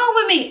is wrong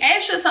with me?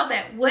 Ask yourself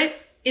that. What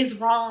is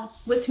wrong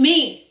with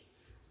me?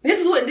 This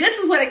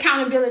is what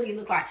accountability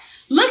looks like.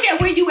 Look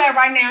at where you at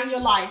right now in your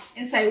life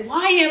and say,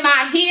 why am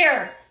I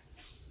here?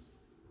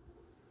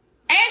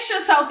 Ask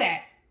yourself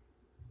that.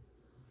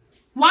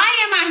 Why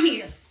am I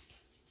here?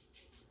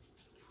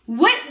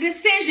 What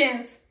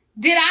decisions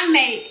did I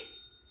make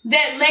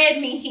that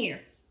led me here?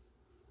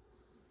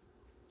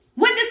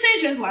 What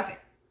decisions was it?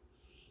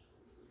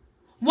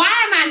 Why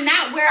am I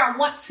not where I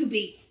want to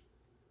be?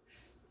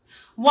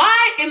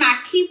 Why do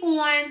I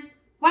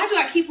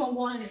keep on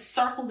going in this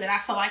circle that I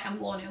feel like I'm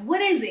going in?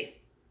 What is it?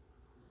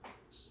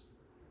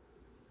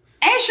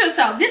 Ask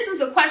yourself. This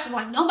is a question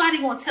like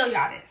nobody gonna tell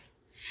y'all this.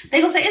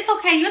 They gonna say, it's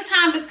okay. Your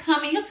time is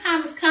coming. Your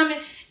time is coming.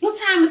 Your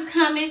time is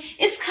coming.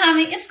 It's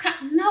coming. It's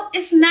coming. No,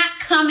 it's not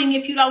coming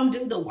if you don't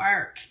do the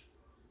work.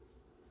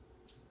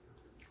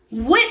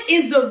 What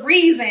is the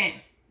reason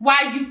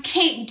why you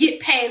can't get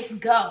past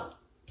go?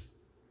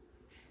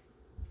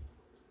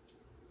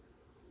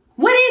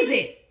 What is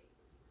it?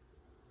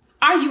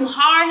 Are you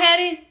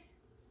hard-headed?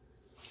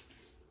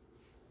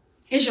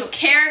 Is your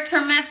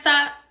character messed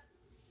up?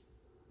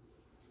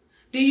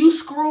 Do you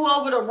screw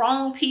over the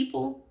wrong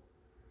people?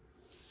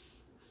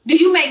 Do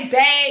you make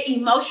bad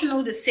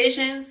emotional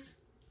decisions?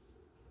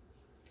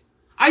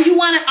 Are you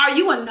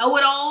a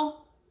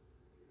know-it-all?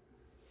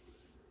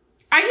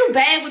 Are you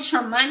bad with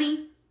your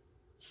money?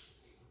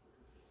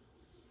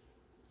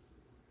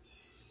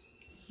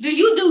 Do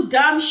you do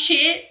dumb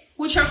shit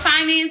with your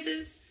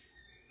finances?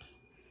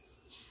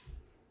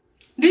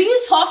 Do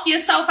you talk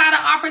yourself out of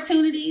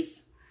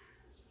opportunities?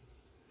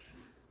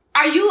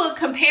 Are you a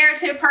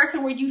comparative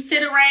person where you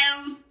sit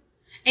around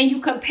and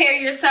you compare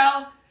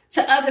yourself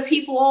to other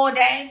people all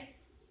day?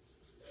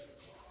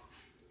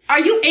 Are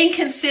you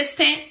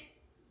inconsistent?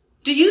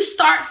 Do you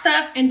start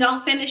stuff and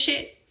don't finish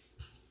it?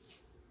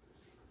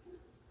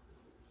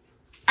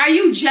 Are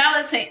you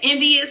jealous and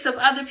envious of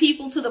other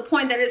people to the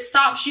point that it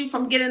stops you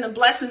from getting the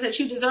blessings that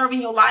you deserve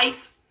in your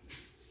life?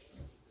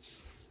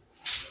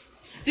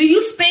 Do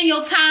you spend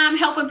your time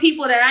helping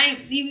people that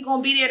ain't even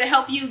going to be there to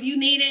help you if you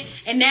need it,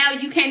 and now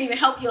you can't even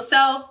help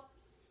yourself?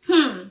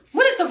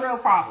 What is the real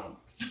problem?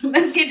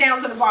 Let's get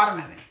down to the bottom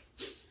of it.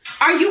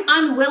 Are you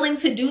unwilling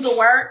to do the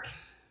work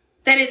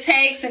that it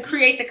takes and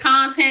create the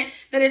content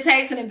that it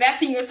takes and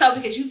invest in yourself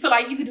because you feel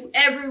like you can do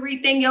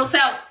everything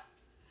yourself,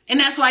 and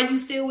that's why you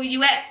still where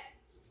you at?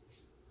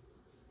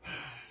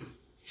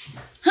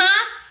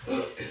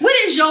 What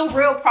is your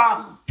real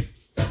problem?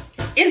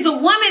 Is the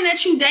woman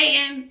that you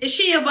dating, is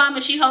she a bum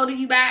and she holding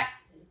you back?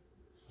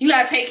 You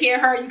got to take care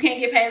of her. You can't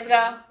get past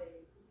go.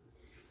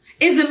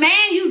 Is the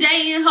man you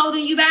dating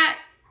holding you back?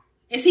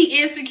 Is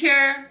he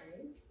insecure?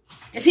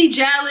 Is he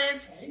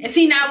jealous? Is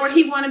he not where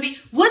he want to be?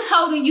 What's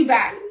holding you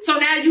back? So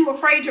now you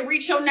afraid to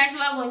reach your next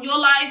level in your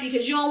life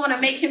because you don't want to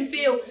make him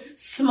feel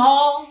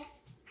small?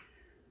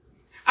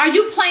 Are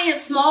you playing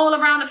small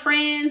around the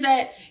friends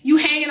that you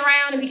hanging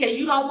around, and because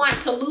you don't want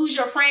to lose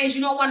your friends,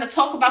 you don't want to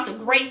talk about the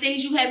great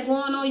things you have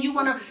going on, you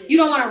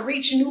don't want to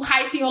reach new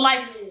heights in your life?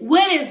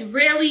 What is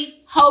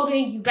really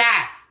holding you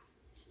back?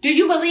 Do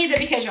you believe that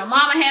because your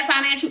mama had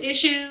financial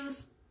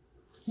issues,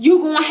 you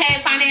gonna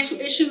have financial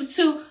issues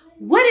too?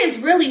 What is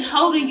really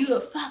holding you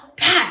the fuck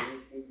back?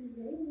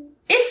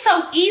 It's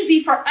so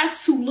easy for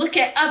us to look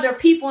at other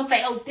people and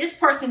say, oh, this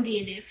person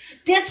did this.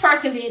 This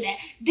person did that.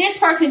 This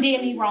person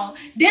did me wrong.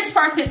 This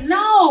person.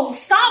 No,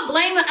 stop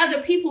blaming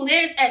other people.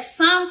 There's at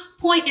some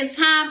point in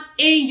time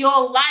in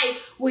your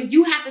life where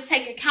you have to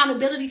take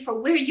accountability for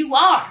where you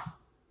are.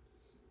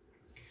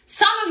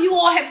 Some of you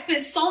all have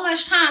spent so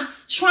much time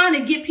trying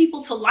to get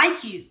people to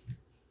like you.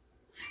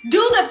 Do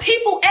the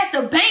people at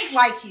the bank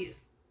like you?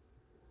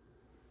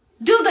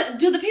 Do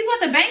the people at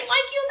the bank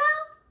like you now?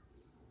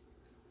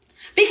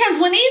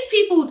 Because when these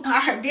people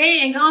are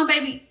dead and gone,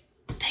 baby,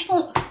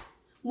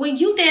 when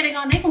you dead and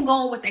gone, they gonna go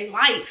on with their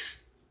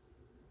life.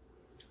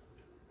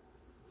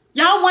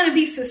 Y'all want to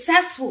be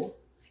successful.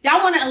 Y'all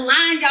want to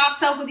align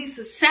yourself with these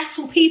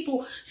successful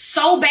people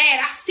so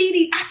bad. I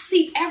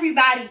see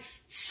everybody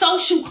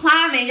social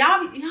climbing.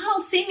 Y'all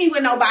don't see me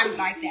with nobody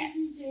like that.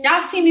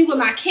 Y'all see me with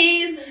my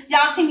kids.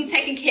 Y'all see me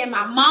taking care of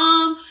my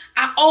mom.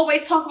 I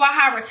always talk about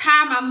how I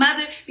retire my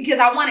mother because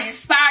I want to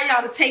inspire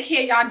y'all to take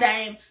care of y'all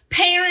damn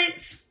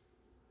parents.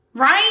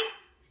 Right?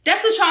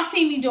 That's what y'all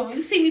see me doing. You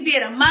see me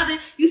being a mother.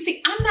 You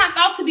see, I'm not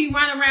about to be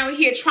running around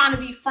here trying to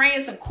be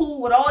friends and cool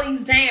with all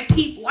these damn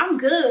people. I'm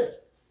good.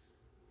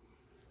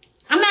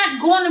 I'm not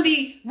going to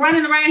be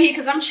running around here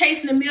because I'm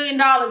chasing $1 million.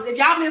 If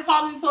y'all been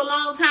following me for a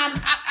long time,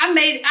 I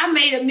made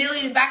 $1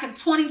 million back in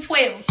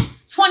 2012,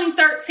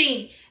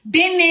 2013.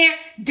 Been there,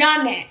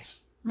 done that.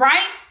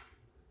 Right?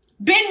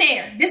 Been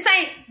there.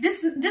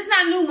 This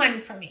not new money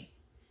for me.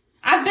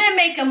 I've been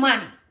making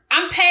money.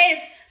 I'm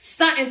past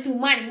stunting through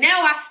money.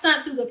 Now I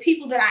stunt through the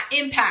people that I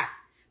impact,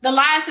 the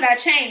lives that I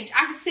change.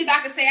 I can sit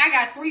back and say, I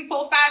got 3,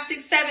 4, 5,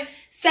 6, 7,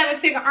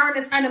 7-figure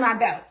earners under my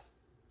belt.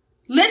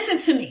 Listen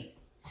to me.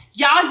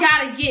 Y'all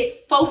got to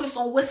get focused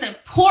on what's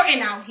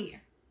important out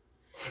here.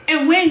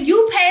 And when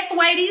you pass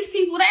away, these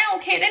people, they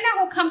don't care. They're not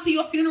going to come to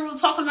your funeral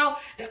talking about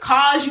the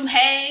cars you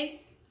had,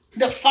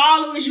 the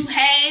followers you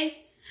had,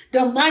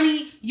 the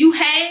money you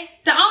had.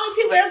 The only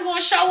people that's going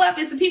to show up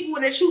is the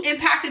people that you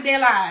impacted their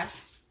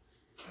lives.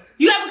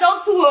 You ever go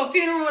to a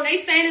funeral and they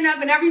standing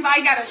up and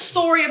everybody got a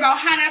story about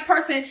how that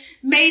person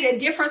made a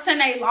difference in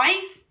their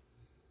life?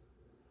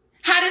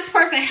 How this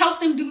person helped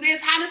them do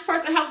this, how this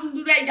person helped them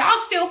do that. Y'all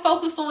still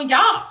focused on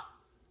y'all.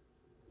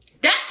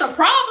 That's the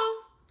problem.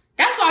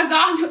 That's why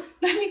God,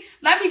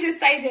 let me just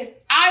say this.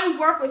 I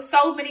work with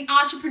so many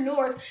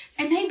entrepreneurs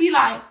and they be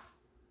like,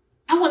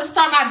 I want to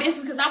start my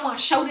business because I want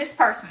to show this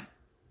person.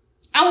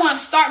 I want to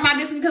start my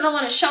business because I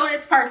want to show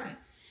this person.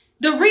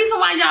 The reason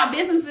why y'all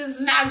businesses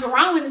is not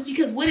growing is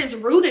because what it's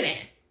rooted in.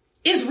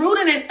 It's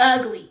rooted in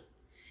ugly.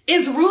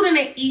 It's rooted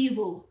in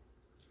evil.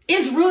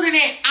 It's rooted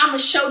in I'm going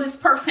to show this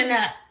person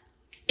up.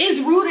 It's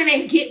rooted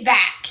in get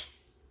back.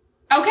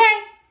 Okay?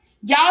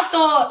 Y'all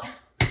thought,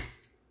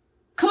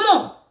 come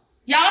on.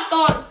 Y'all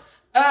thought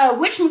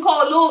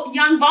whatchamacallit, Lil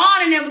Young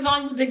Vaughn and them was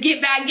on the get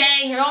back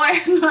gang and all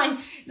that. Like,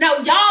 no,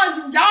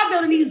 y'all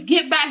building these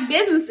get back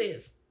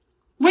businesses.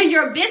 When When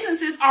your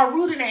businesses are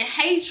rooted in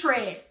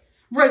hatred,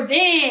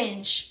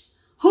 revenge,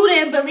 who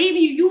didn't believe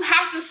in you, you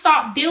have to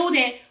start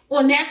building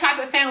on that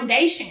type of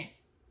foundation.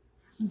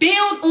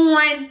 Build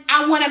on,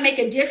 I want to make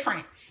a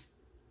difference.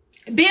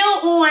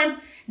 Build on,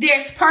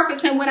 there's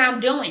purpose in what I'm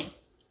doing.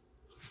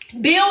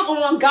 Build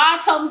on, God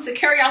told me to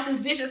carry out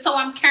this vision, so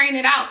I'm carrying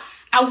it out.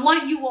 I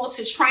want you all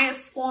to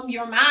transform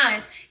your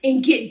minds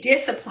and get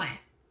disciplined.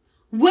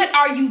 What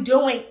are you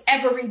doing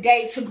every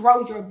day to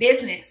grow your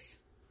business?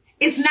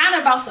 It's not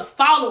about the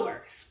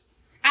followers.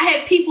 I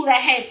have people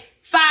that have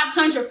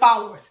 500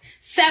 followers,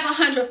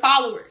 700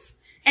 followers,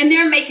 and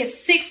they're making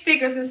 6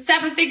 figures and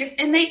 7 figures,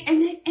 and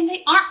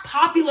they aren't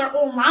popular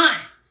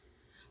online,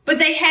 but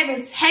they have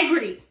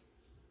integrity.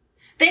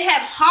 They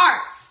have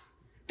hearts.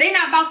 They're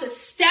not about to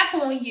step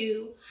on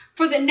you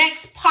for the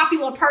next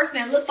popular person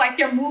that looks like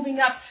they're moving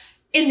up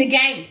in the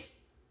game.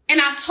 And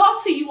I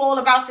talked to you all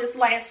about this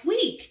last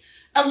week.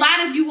 A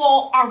lot of you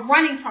all are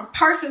running from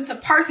person to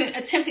person,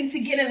 attempting to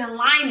get in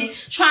alignment,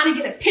 trying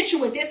to get a picture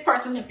with this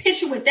person, a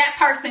picture with that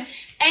person,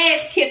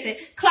 ass kissing,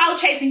 clout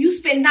chasing. You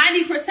spend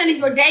 90% of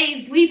your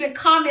days leaving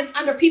comments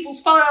under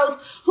people's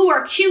photos who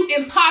are cute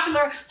and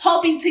popular,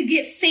 hoping to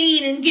get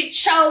seen and get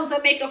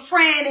chosen, make a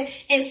friend, and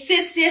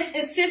insist this,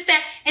 insist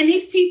that. And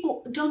these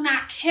people do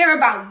not care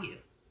about you.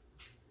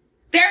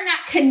 They're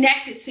not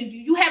connected to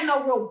you. You have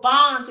no real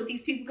bonds with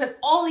these people because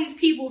all these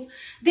peoples,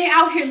 they're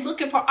out here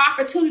looking for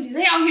opportunities.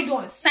 They're out here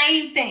doing the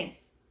same thing.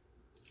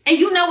 And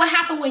you know what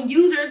happened when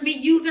users meet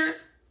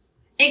users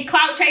and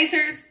clout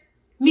chasers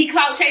meet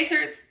clout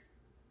chasers?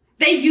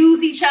 They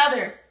use each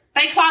other.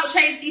 They clout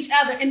chase each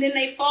other, and then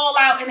they fall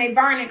out and they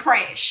burn and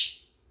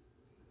crash.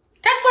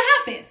 That's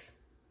what happens.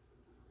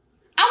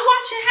 I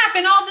watch it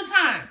happen all the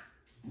time.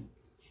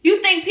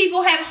 You think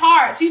people have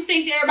hearts. You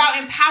think they're about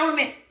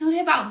empowerment. No,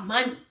 they're about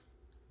money.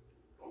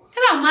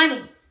 They're about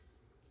money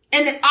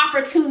and the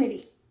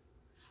opportunity.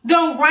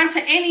 They'll run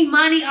to any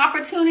money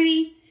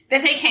opportunity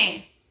that they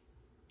can.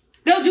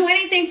 They'll do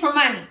anything for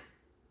money.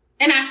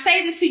 And I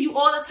say this to you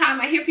all the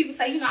time. I hear people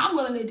say, I'm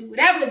willing to do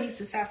whatever to be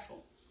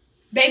successful.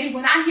 Baby,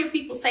 when I hear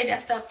people say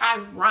that stuff, I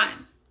run.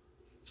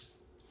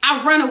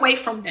 I run away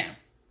from them.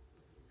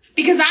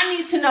 Because I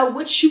need to know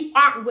what you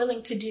aren't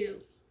willing to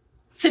do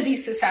to be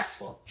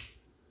successful.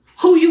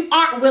 Who you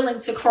aren't willing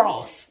to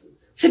cross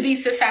to be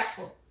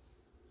successful.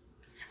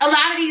 A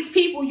lot of these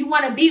people, you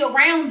want to be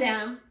around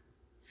them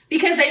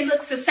because they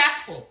look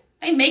successful.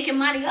 They making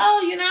money.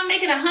 Oh, I'm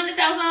making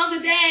 $100,000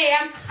 a day.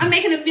 I'm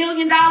making $1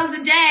 million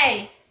a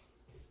day.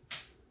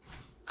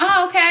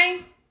 Oh,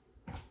 okay.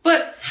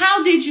 But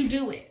how did you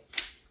do it?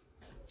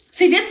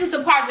 See, this is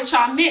the part that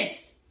y'all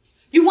miss.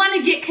 You want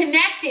to get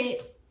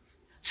connected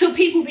to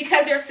people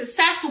because they're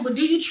successful, but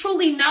do you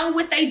truly know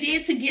what they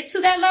did to get to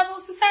that level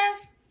of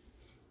success?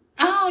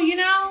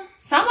 Oh,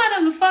 some of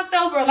them have fucked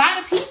over a lot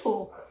of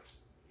people.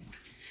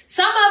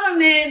 Some of them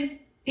then,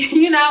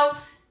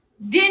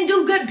 didn't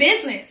do good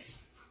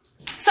business.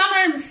 Some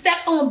of them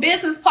stepped on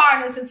business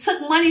partners and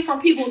took money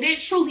from people who didn't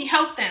truly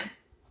help them.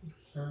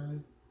 Sorry.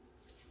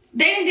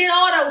 They didn't do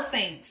all those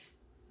things.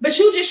 But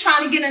you just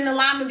trying to get in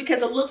alignment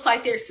because it looks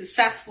like they're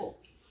successful.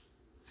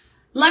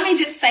 Let me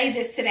just say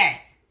this today.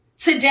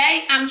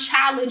 Today, I'm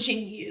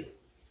challenging you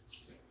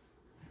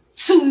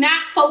to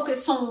not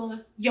focus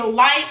on your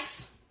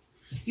likes,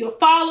 your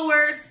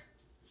followers,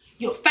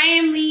 your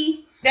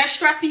family that's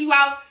stressing you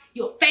out,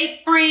 your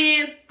fake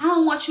friends. I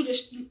don't want you to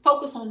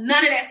focus on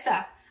none of that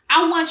stuff.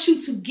 I want you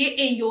to get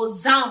in your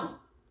zone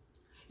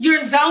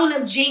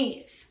of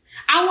genius.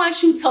 I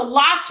want you to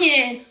lock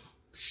in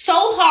so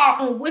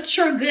hard on what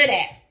you're good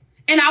at.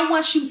 And I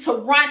want you to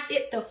run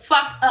it the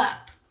fuck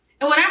up.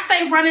 And when I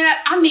say run it up,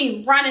 I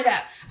mean run it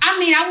up.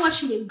 I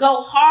want you to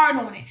go hard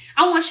on it.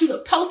 I want you to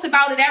post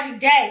about it every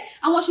day.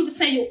 I want you to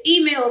send your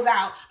emails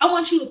out. I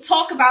want you to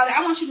talk about it.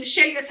 I want you to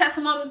share your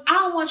testimonials. I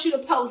don't want you to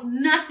post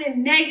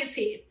nothing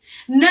negative.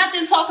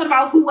 Nothing talking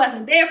about who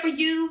wasn't there for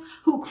you,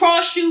 who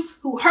crossed you,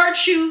 who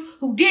hurt you,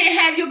 who didn't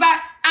have your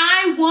back.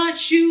 I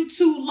want you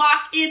to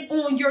lock in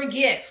on your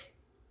gift.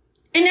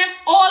 And that's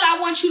all I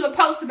want you to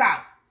post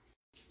about.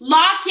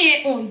 Lock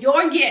in on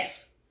your gift.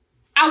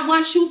 I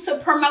want you to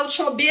promote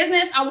your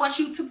business. I want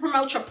you to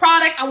promote your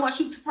product. I want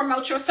you to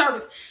promote your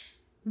service.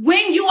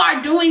 When you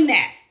are doing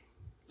that,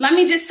 let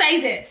me just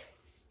say this.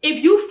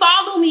 If you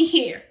follow me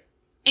here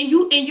and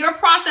you in your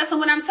process of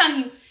what I'm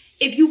telling you,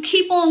 if you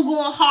keep on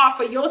going hard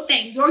for your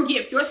thing, your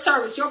gift, your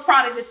service, your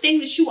product, the thing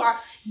that you are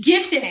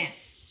gifted in,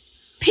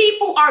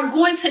 people are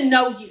going to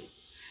know you.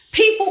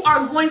 People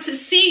are going to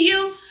see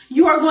you.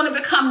 You are going to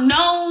become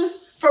known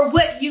for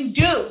what you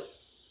do.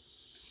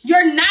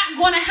 You're not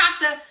going to have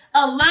to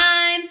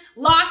align,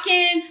 lock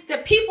in. The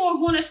people are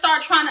going to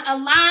start trying to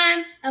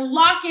align and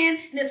lock in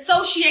and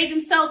associate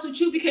themselves with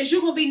you because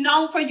you're going to be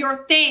known for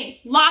your thing.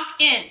 Lock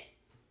in.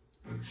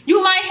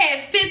 You might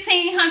have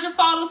 1,500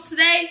 followers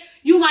today.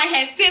 You might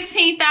have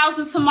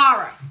 15,000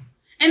 tomorrow.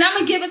 And I'm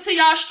going to give it to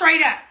y'all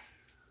straight up.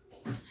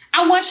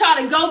 I want y'all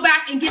to go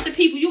back and get the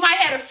people. You might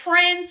have a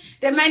friend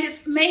that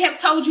may have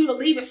told you to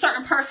leave a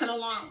certain person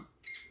alone.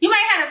 You may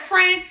have had a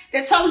friend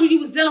that told you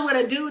was dealing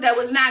with a dude that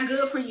was not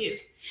good for you.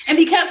 And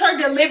because her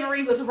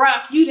delivery was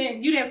rough, you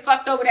didn't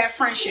fucked over that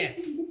friendship.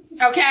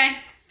 Okay?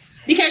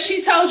 Because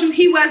she told you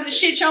he wasn't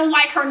shit, you don't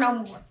like her no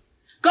more.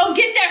 Go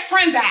get that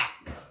friend back.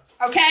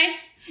 Okay?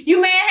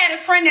 You may have had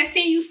a friend that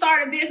seen you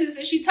start a business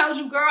and she told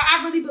you, girl,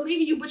 I really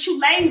believe in you, but you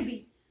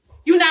lazy.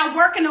 You're not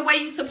working the way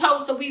you're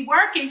supposed to be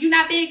working. You're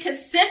not being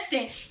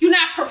consistent. You're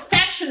not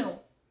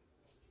professional.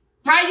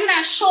 Right? You're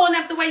not showing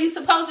up the way you're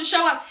supposed to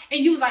show up. And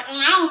you was like,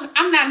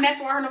 I'm not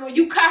messing with her no more.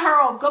 You cut her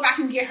off. Go back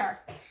and get her.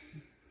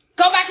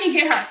 Go back and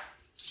get her.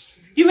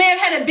 You may have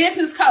had a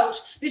business coach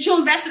that you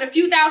invested a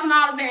few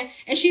 $1,000s in,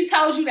 and she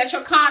told you that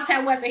your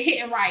content wasn't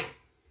hitting right.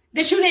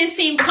 That you didn't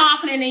seem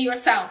confident in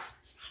yourself.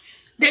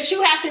 That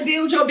you have to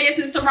build your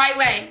business the right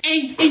way.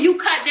 And you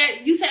cut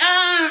that. You say,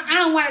 I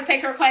don't want to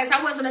take her class.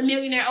 I wasn't a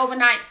millionaire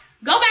overnight.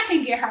 Go back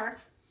and get her.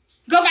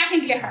 Go back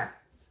and get her.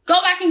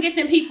 Go back and get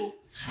them people.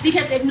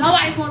 Because if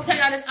nobody's going to tell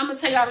y'all this, I'm going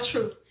to tell y'all the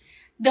truth.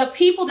 The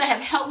people that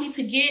have helped me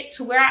to get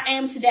to where I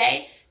am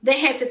today, they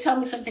had to tell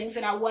me some things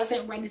that I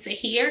wasn't ready to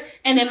hear.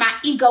 And then my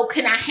ego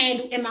could not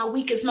handle in my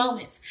weakest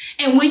moments.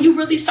 And when you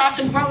really start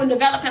to grow and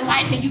develop in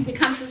life and you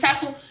become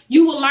successful,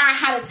 you will learn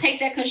how to take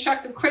that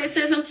constructive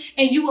criticism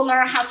and you will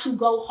learn how to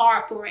go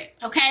hard for it.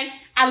 Okay?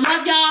 I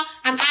love y'all.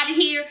 I'm out of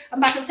here. I'm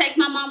about to take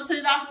my mama to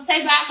the doctor.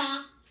 Say bye,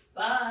 Mom.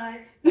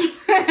 Bye. All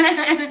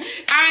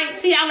right.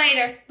 See y'all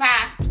later.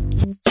 Bye.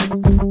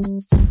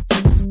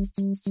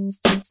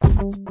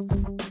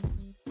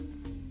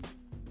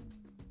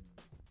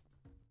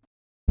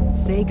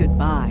 Say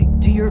goodbye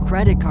to your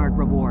credit card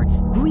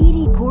rewards.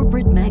 Greedy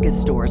corporate mega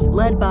stores,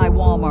 led by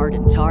Walmart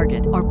and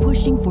Target, are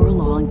pushing for a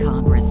law in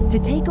Congress to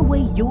take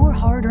away your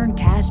hard-earned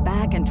cash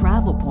back and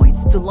travel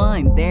points to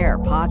line their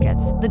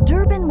pockets. The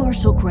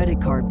Durbin-Marshall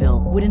credit card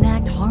bill would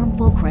enact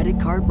harmful credit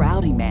card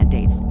routing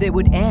mandates that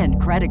would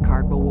end credit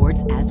card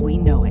rewards as we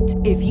know it.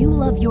 If you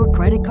love your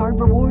credit card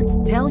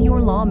rewards, tell your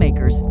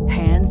lawmakers,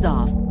 hands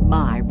off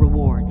my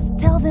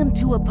rewards. Tell them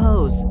to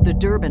oppose the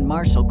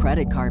Durbin-Marshall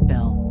credit card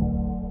bill.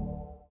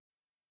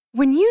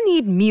 When you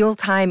need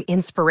mealtime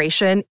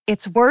inspiration,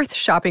 it's worth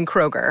shopping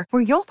Kroger,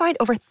 where you'll find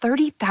over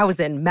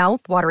 30,000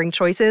 mouth-watering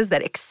choices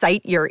that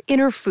excite your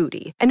inner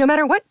foodie. And no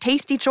matter what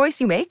tasty choice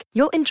you make,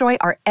 you'll enjoy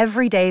our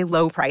everyday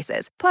low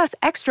prices, plus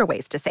extra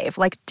ways to save,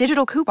 like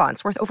digital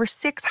coupons worth over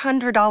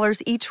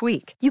 $600 each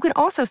week. You can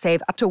also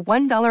save up to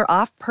 $1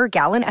 off per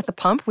gallon at the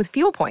pump with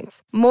fuel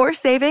points. More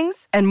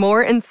savings and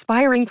more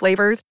inspiring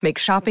flavors make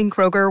shopping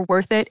Kroger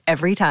worth it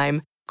every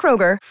time.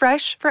 Kroger,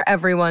 fresh for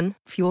everyone.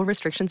 Fuel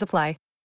restrictions apply.